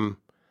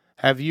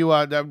 Have you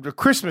the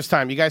Christmas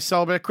time? You guys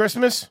celebrate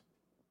Christmas?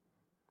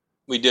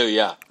 We do,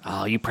 yeah.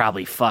 Oh, you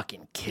probably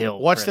fucking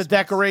killed. What's Christmas. the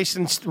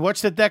decoration?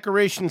 What's the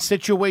decoration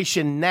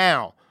situation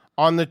now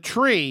on the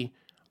tree?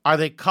 Are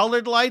they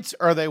colored lights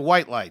or are they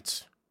white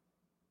lights?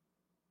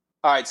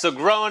 All right, so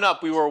growing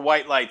up, we were a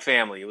white light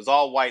family. It was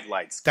all white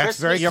lights. That's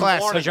very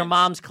classy. Because your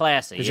mom's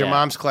classy. Because your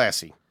mom's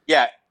classy.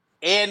 Yeah,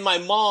 and my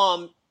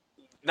mom,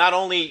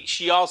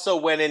 she also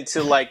went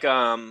into like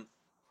my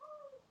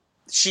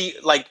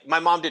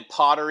mom did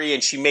pottery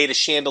and she made a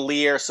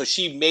chandelier, so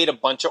she made a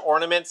bunch of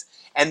ornaments.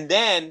 And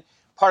then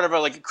part of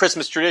our like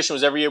Christmas tradition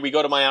was every year we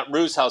go to my Aunt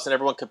Rue's house and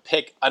everyone could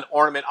pick an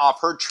ornament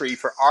off her tree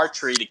for our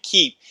tree to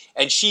keep.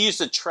 And she used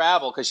to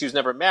travel because she was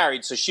never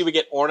married, so she would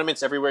get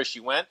ornaments everywhere she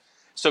went.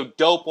 So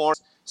dope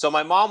ornaments. So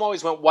my mom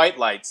always went white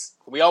lights.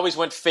 We always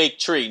went fake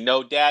tree.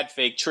 No dad,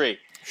 fake tree.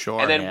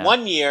 Sure. And then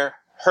one year,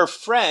 her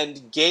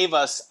friend gave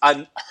us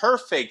her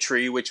fake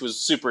tree, which was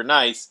super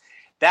nice.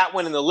 That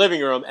went in the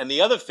living room, and the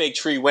other fake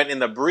tree went in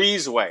the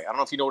breezeway. I don't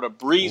know if you know what a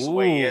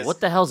breezeway is. What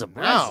the hell's a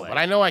breezeway? No, but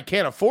I know I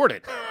can't afford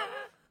it.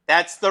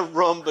 That's the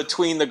room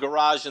between the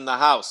garage and the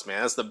house,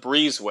 man. That's the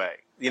breezeway.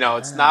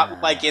 It's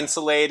not like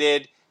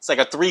insulated. It's like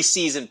a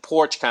 3-season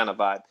porch kind of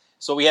vibe.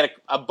 So we had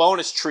a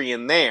bonus tree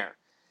in there.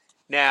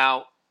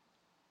 Now,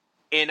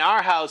 in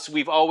our house,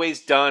 we've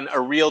always done a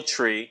real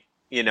tree,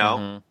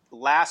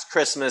 Last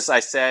Christmas, I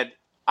said,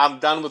 I'm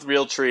done with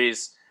real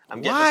trees.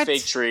 I'm getting a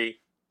fake tree.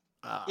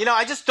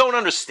 I just don't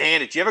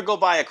understand it. Do you ever go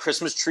by a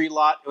Christmas tree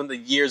lot when the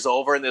year's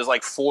over and there's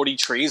like 40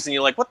 trees and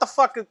you're like, what the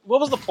fuck? What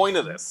was the point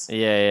of this?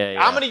 Yeah.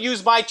 I'm going to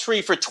use my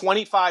tree for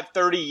 25,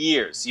 30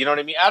 years. You know what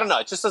I mean? I don't know.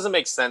 It just doesn't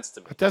make sense to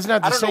me. It doesn't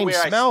have the same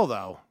smell,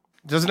 though.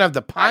 It doesn't have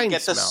the pine smell. I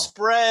get the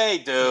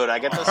spray, dude. I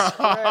get the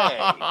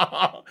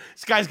spray.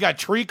 This guy's got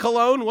tree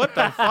cologne? What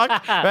the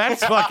fuck?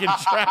 That's fucking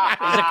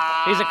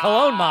trash. He's a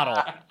cologne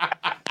model.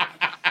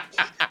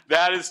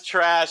 That is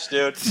trash,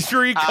 dude.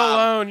 Tree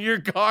cologne, you're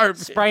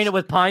garbage. Spraying it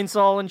with Pine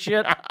Sol and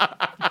shit.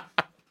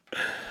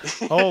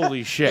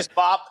 Holy shit. Just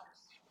bop.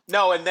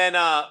 No, and then,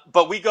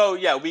 but we go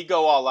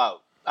all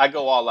out. I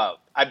go all out.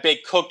 I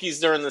bake cookies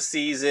during the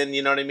season,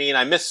 you know what I mean?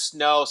 I miss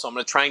snow, so I'm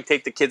going to try and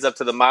take the kids up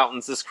to the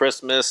mountains this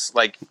Christmas,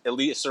 like at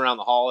least around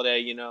the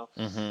holiday,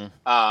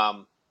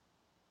 Mm-hmm.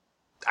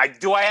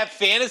 Do I have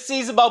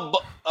fantasies about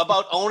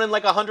owning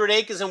like 100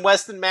 acres in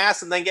Western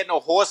Mass and then getting a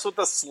horse with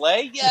a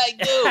sleigh? Yeah, I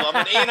do.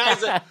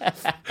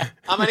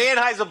 I'm an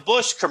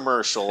Anheuser-Busch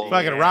commercial.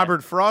 Fucking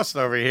Robert Frost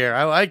over here.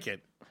 I like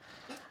it.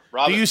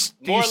 Robert,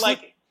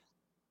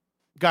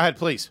 Go ahead,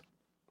 please.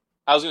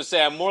 I was going to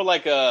say I'm more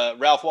like a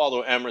Ralph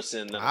Waldo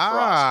Emerson than a Frost.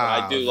 But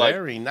I do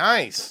very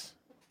nice.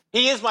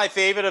 He is my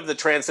favorite of the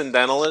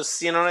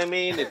Transcendentalists. You know what I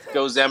mean? It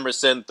goes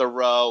Emerson,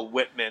 Thoreau,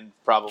 Whitman,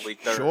 probably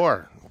third.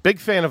 Sure. Big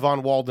fan of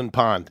On Walden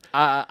Pond.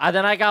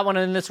 Then I got one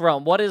in this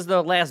realm. What is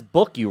the last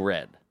book you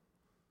read?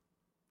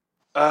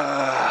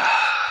 Well,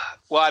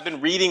 I've been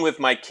reading with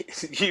my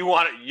kids. You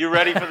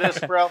ready for this,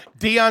 bro?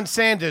 Deion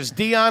Sanders.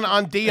 Deion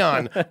on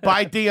Deion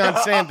by Deion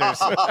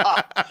Sanders.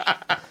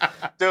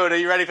 Dude, are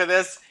you ready for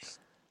this?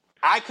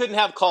 I couldn't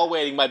have call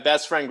waiting. My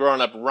best friend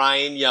growing up,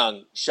 Ryan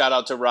Young. Shout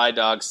out to Rye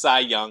Dog, Cy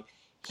Young.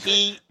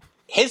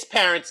 His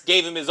parents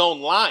gave him his own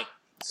line.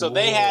 So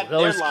they had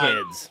those their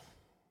line. kids.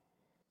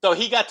 So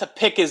he got to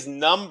pick his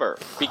number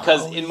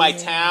because in my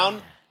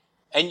town,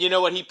 and you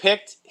know what he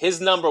picked?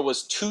 His number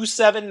was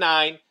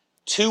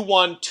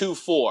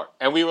 279-2124.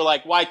 And we were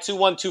like, why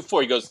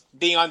 2124? He goes,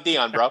 Deion,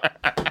 bro.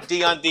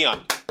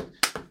 Deion.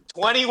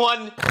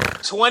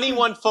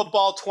 21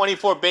 football,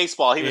 24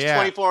 baseball. He was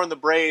 24 in the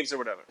Braves or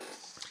whatever.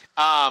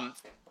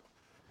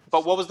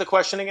 But what was the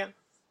question again?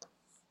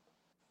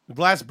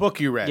 The last book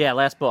you read. Yeah,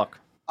 last book.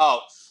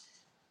 Oh,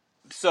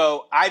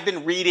 So I've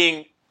been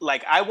reading.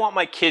 Like, I want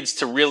my kids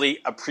to really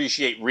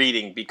appreciate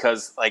reading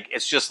because, like,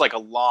 it's just like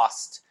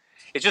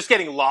it's just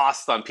getting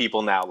lost on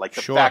people now. Like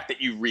the fact that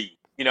you read,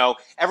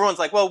 everyone's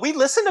like, well, we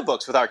listen to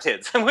books with our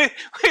kids and we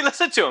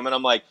listen to them. And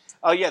I'm like,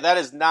 oh yeah, that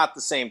is not the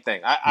same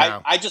thing.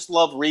 I just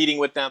love reading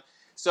with them.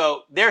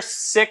 So they're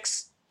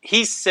 6,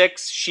 he's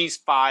 6, she's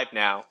 5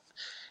 now.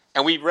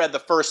 And we've read the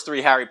first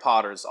 3 Harry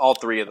Potters, all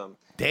 3 of them.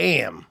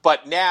 Damn.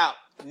 But now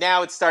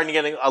it's starting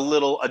to get a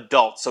little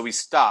adult. So we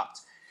stopped.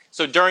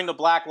 So during the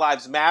Black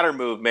Lives Matter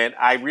movement,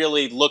 I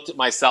really looked at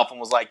myself and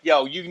was like,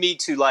 yo, you need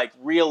to like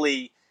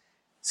really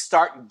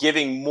start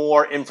giving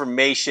more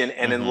information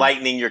and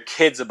enlightening your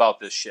kids about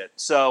this shit.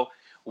 So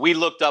we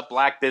looked up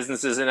black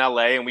businesses in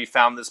LA and we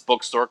found this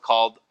bookstore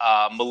called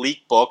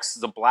Malik Books,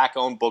 the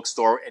black-owned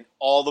bookstore, and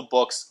all the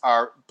books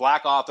are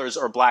black authors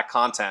or black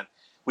content.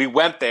 We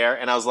went there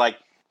and I was like,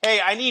 hey,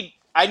 I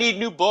need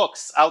new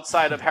books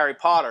outside of Harry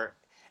Potter.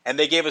 And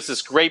they gave us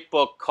this great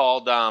book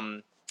called...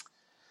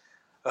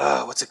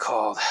 what's it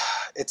called?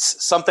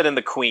 It's something in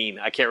the Queen.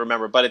 I can't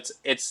remember, but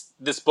it's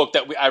this book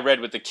that I read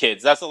with the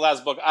kids. That's the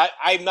last book.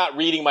 I'm not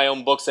reading my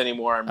own books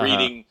anymore. I'm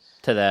reading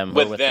to them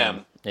with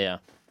them. Yeah,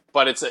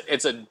 but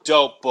it's a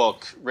dope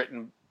book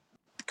written.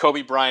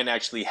 Kobe Bryant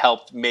actually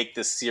helped make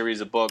this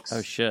series of books.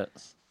 Oh shit!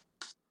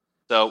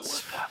 So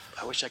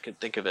I wish I could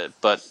think of it,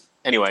 but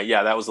anyway,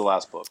 yeah, that was the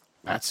last book.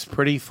 That's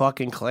pretty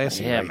fucking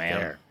classy. Yeah, right man.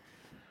 There.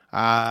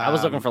 I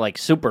was looking for like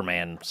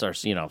Superman or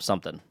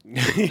something.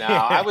 No,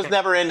 I was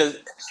never into.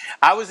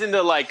 I was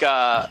into like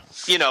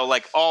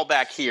like All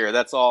Back Here.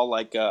 That's all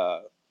like.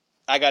 I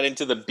got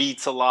into the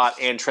Beats a lot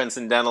and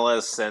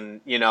Transcendentalists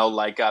and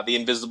like The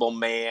Invisible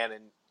Man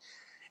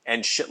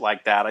and shit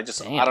like that. I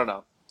don't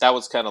know. That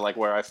was kind of like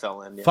where I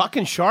fell in. Yeah.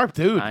 Fucking sharp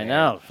dude. I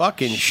know.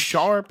 Fucking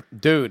sharp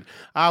dude.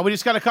 We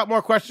just got a couple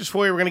more questions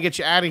for you. We're going to get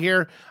you out of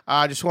here.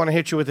 I just want to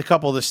hit you with a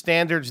couple of the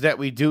standards that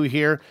we do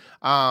here.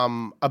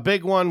 A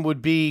big one would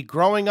be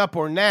growing up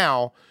or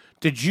now,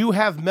 did you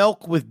have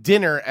milk with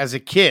dinner as a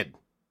kid?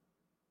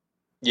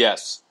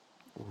 Yes.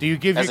 Do you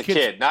give as your a kids...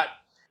 kid? Not.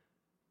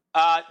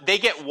 They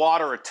get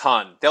water a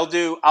ton. They'll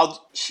do.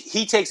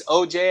 He takes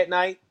OJ at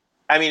night.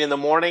 I mean, in the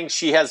morning,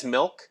 she has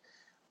milk.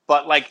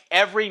 But like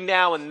every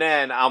now and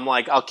then, I'm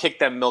like, I'll kick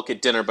them milk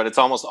at dinner, but it's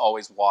almost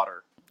always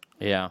water.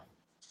 Yeah.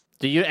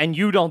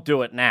 You don't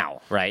do it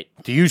now, right?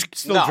 Do you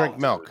still drink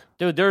milk?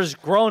 Dude, there's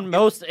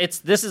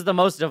this is the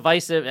most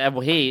divisive.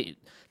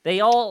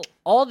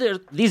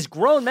 These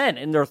grown men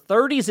in their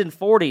 30s and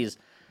 40s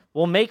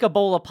will make a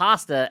bowl of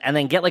pasta and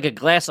then get like a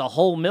glass of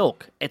whole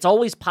milk. It's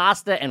always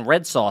pasta and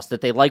red sauce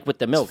that they like with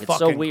the milk. It's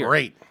so weird.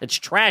 Great. It's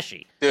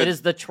trashy. Dude, it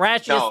is the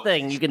trashiest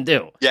thing you can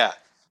do. Yeah.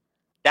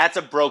 That's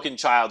a broken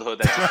childhood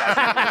that just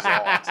hasn't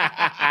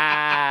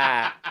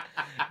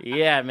resolved.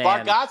 Yeah,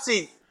 man.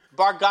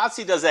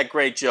 Bargatze does that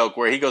great joke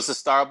where he goes to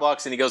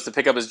Starbucks and he goes to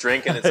pick up his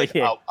drink and it's like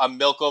a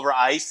milk over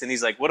ice and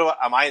he's like,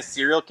 am I a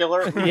serial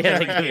killer?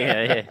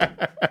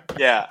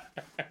 Yeah.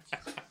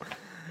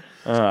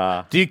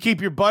 Do you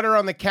keep your butter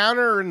on the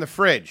counter or in the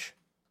fridge?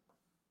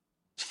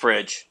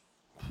 Fridge.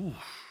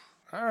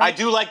 All right. I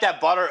do like that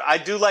butter. I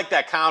do like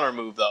that counter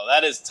move though.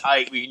 That is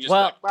tight. We can just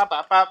bop,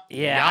 bop, bop.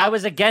 Yeah, I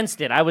was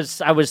against it. I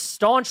was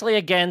staunchly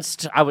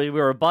against. We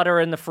were a butter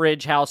in the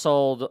fridge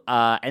household,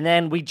 and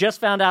then we just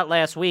found out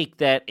last week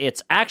that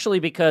it's actually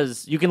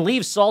because you can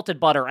leave salted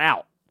butter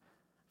out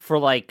for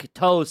like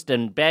toast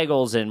and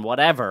bagels and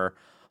whatever.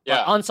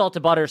 Yeah. But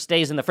unsalted butter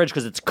stays in the fridge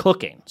because it's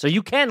cooking. So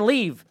you can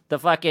leave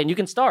you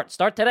can start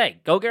today.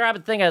 Go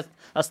grab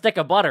a stick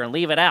of butter and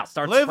leave it out.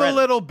 Live a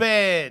little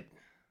bit.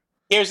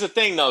 Here's the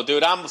thing, though,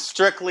 dude. I'm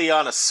strictly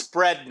on a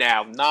spread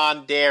now.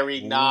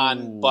 Non-dairy,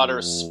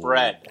 non-butter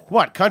spread.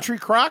 What, Country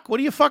Crock? What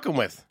are you fucking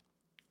with?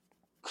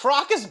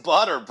 Crock is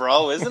butter,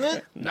 bro, isn't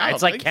it? No,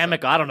 it's like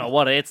chemical. So. I don't know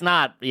what. It's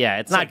not. Yeah,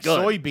 it's not like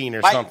good. Soybean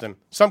or something.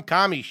 Some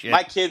commie shit.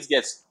 My kids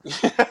get...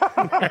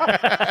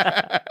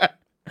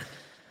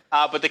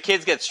 but the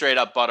kids get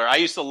straight-up butter. I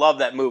used to love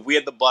that move. We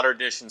had the butter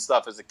dish and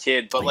stuff as a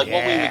kid. But what we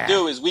would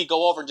do is we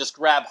go over and just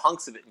grab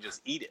hunks of it and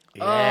just eat it.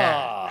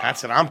 Yeah,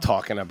 that's what I'm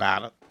talking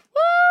about.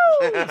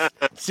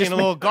 Seeing a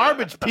little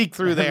garbage peek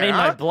through there. Made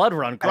my blood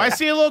run cold. Do I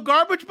see a little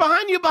garbage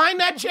behind you, behind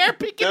that chair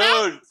peeking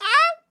out?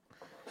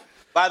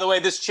 By the way,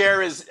 this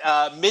chair is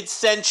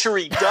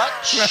mid-century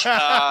Dutch.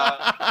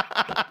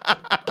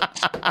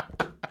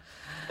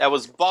 That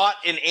was bought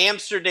in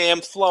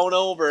Amsterdam, flown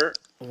over.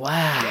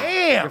 Wow!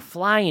 Damn. You're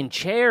flying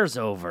chairs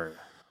over.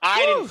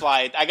 I didn't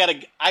fly it. I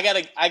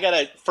got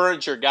a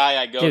furniture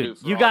guy I go to.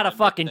 For you got a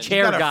fucking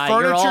chair guy.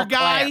 Furniture You're all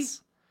guy.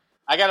 Class.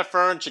 I got a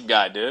furniture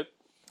guy, dude.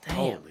 Damn.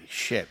 Holy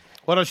shit!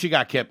 What else you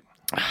got, Kip?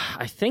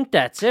 I think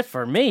that's it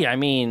for me. I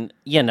mean,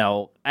 he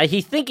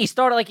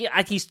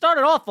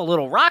started off a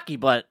little rocky,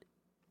 but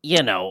we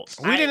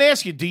didn't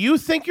ask you. Do you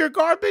think you're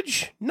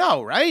garbage?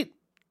 No, right?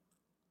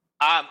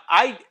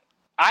 I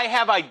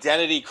have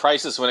identity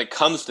crisis when it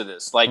comes to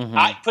this. Like,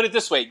 I put it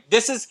this way.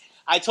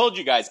 I told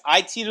you guys,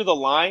 I teeter the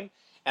line,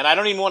 and I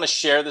don't even want to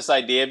share this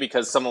idea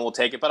because someone will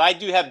take it, but I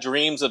do have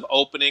dreams of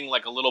opening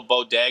like a little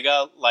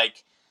bodega,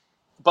 like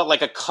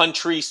like a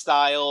country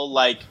style,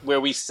 like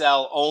where we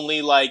sell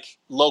only like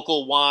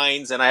local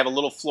wines, and I have a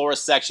little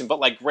florist section, but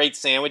like great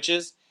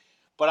sandwiches.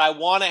 But I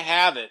want to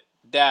have it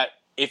that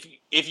if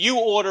you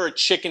order a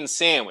chicken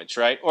sandwich,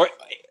 right, or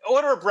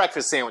order a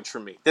breakfast sandwich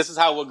from me, this is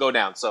how it will go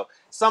down. So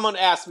someone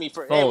asked me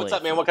for, hey, what's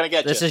up, man? What can I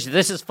get you?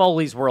 This is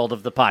Foley's world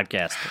of the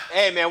podcast.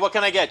 Hey, man, what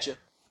can I get you?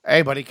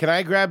 Hey, buddy, can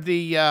I grab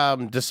the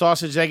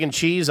sausage, egg, and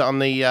cheese on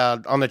the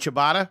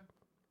ciabatta?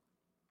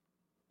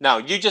 No,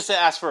 you just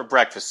asked for a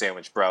breakfast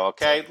sandwich, bro,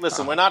 okay?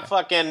 Listen, we're not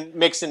fucking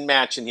mix and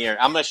matching here.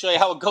 I'm going to show you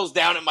how it goes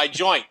down at my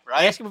joint,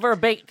 right? Ask him for a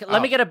bacon.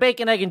 Let me get a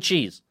bacon, egg, and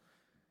cheese.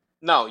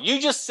 No, you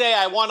just say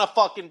I want a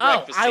fucking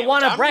breakfast sandwich. I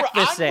want a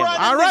breakfast sandwich.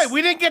 All right,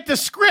 we didn't get the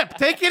script.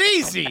 Take it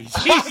easy.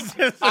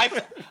 Jesus.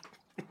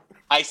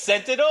 I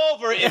sent it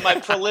over in my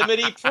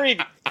preliminary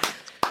preview.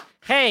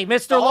 Hey,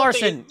 Mr.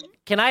 Larson,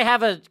 can I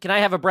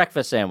have a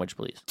breakfast sandwich,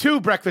 please?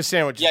 2 breakfast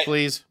sandwiches,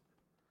 please.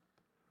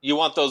 You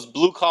want those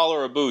blue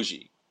collar or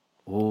bougie?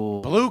 Ooh.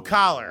 Blue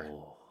collar.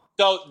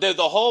 So the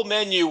whole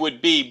menu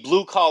would be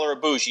blue collar or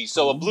bougie.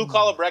 So a blue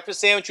collar breakfast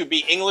sandwich would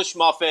be English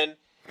muffin,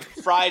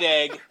 fried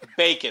egg,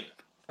 bacon,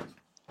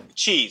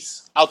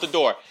 cheese out the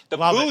door. The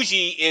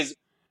bougie is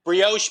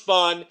brioche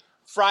bun,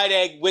 fried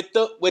egg with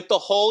the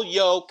whole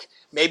yolk,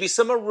 maybe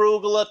some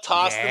arugula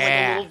tossed in like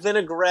a little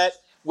vinaigrette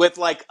with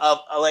like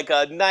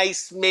a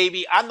nice,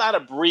 maybe, I'm not a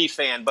brie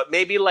fan, but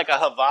maybe like a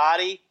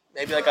Havarti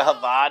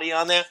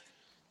on there.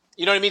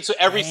 You know what I mean? So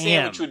every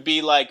sandwich would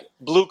be like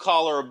blue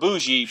collar or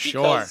bougie.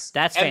 Because,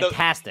 that's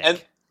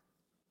fantastic.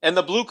 And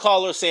the blue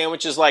collar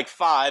sandwich is like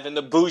 5, and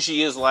the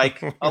bougie is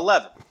like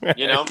 11.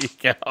 You know,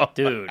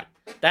 dude,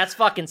 that's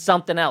fucking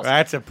something else.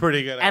 That's a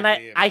pretty good idea. And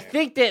I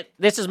think that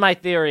this is my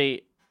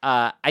theory.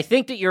 I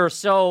think that you're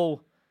so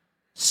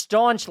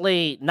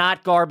staunchly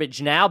not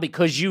garbage now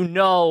because you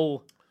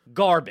know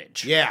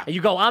garbage. Yeah.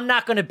 You go, I'm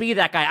not going to be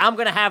that guy. I'm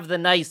going to have the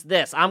nice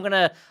this. I'm going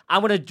to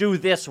do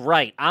this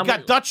right. You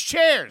got Dutch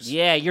chairs.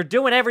 Yeah, you're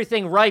doing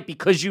everything right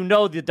because you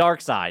know the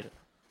dark side,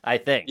 I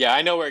think. Yeah,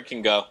 I know where it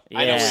can go. Yeah.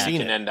 I know where it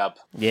can end up.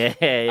 Yeah,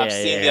 I've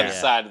seen the other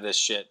side of this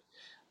shit.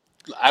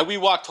 We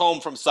walked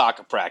home from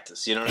soccer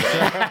practice, you know what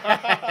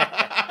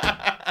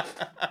I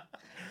mean?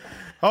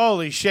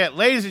 Holy shit.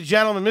 Ladies and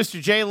gentlemen,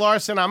 Mr. Jay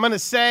Larson, I'm going to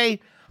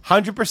say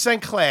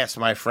 100% class,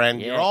 my friend.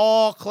 Yeah. You're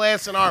all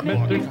class in our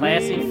book.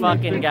 Classy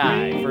fucking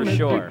guy, for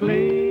sure.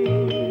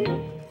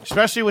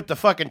 Especially with the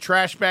fucking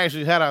trash bags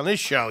we've had on this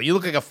show. You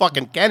look like a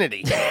fucking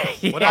Kennedy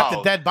without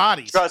the dead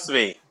bodies. Trust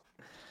me.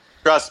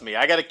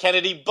 I got a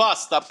Kennedy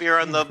bust up here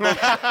in the book.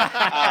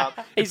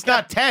 It's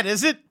not Ted,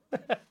 is it?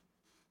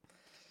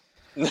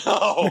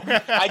 No.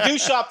 I do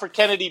shop for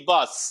Kennedy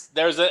busts.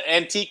 There's an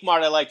antique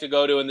mart I like to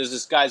go to, and there's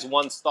this guy's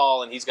one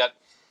stall, and he's got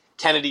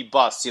Kennedy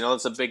busts. You know,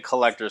 it's a big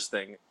collector's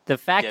thing. The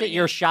fact that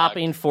you're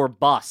shopping for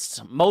busts,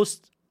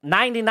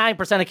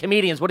 99% of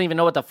comedians wouldn't even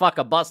know what the fuck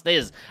a bust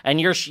is, and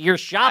you're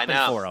shopping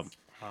for them.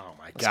 Oh,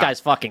 my God. This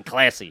guy's fucking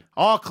classy.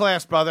 All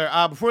class, brother.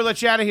 Before we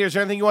let you out of here, is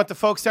there anything you want the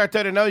folks out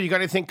there to know? You got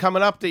anything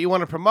coming up that you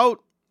want to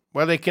promote?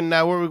 Where they can,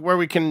 where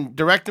we can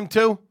direct them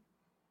to?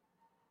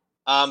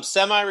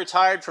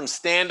 Semi-retired from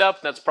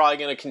stand-up. That's probably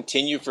going to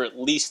continue for at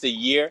least a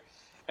year.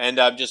 And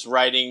I'm just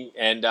writing,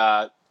 and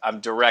I'm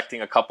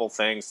directing a couple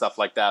things, stuff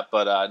like that.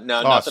 But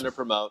no, nothing to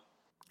promote.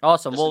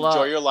 Awesome. Just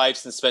enjoy your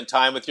lives and spend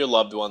time with your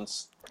loved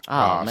ones.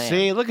 Oh, man.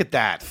 See, look at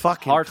that.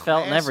 Fucking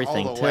heartfelt and class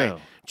everything, all the way. too.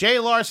 Jay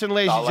Larson,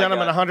 ladies and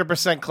gentlemen,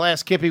 100%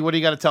 class. Kippy, what do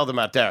you got to tell them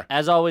out there?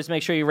 As always,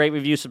 make sure you rate,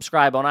 review,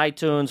 subscribe on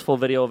iTunes. Full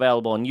video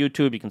available on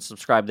YouTube. You can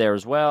subscribe there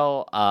as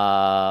well.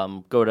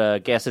 Go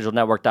to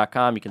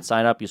gasdigitalnetwork.com. You can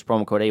sign up. Use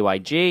promo code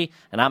AYG.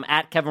 And I'm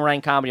at Kevin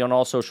Ryan Comedy on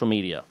all social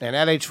media. And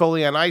at H.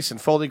 Foley on Ice and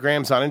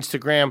Foleygrams on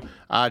Instagram.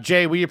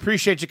 Jay, we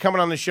appreciate you coming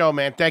on the show,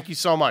 man. Thank you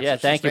so much. Yeah,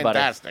 thank you,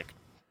 fantastic. Buddy.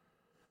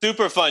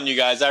 Super fun, you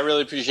guys. I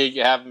really appreciate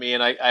you having me,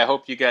 and I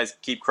hope you guys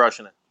keep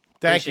crushing it.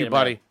 Thank you,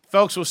 buddy.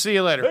 Folks, we'll see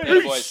you later.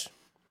 Hey, boys.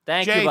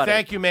 Thank Jay, you, buddy.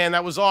 thank you, man.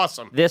 That was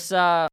awesome. This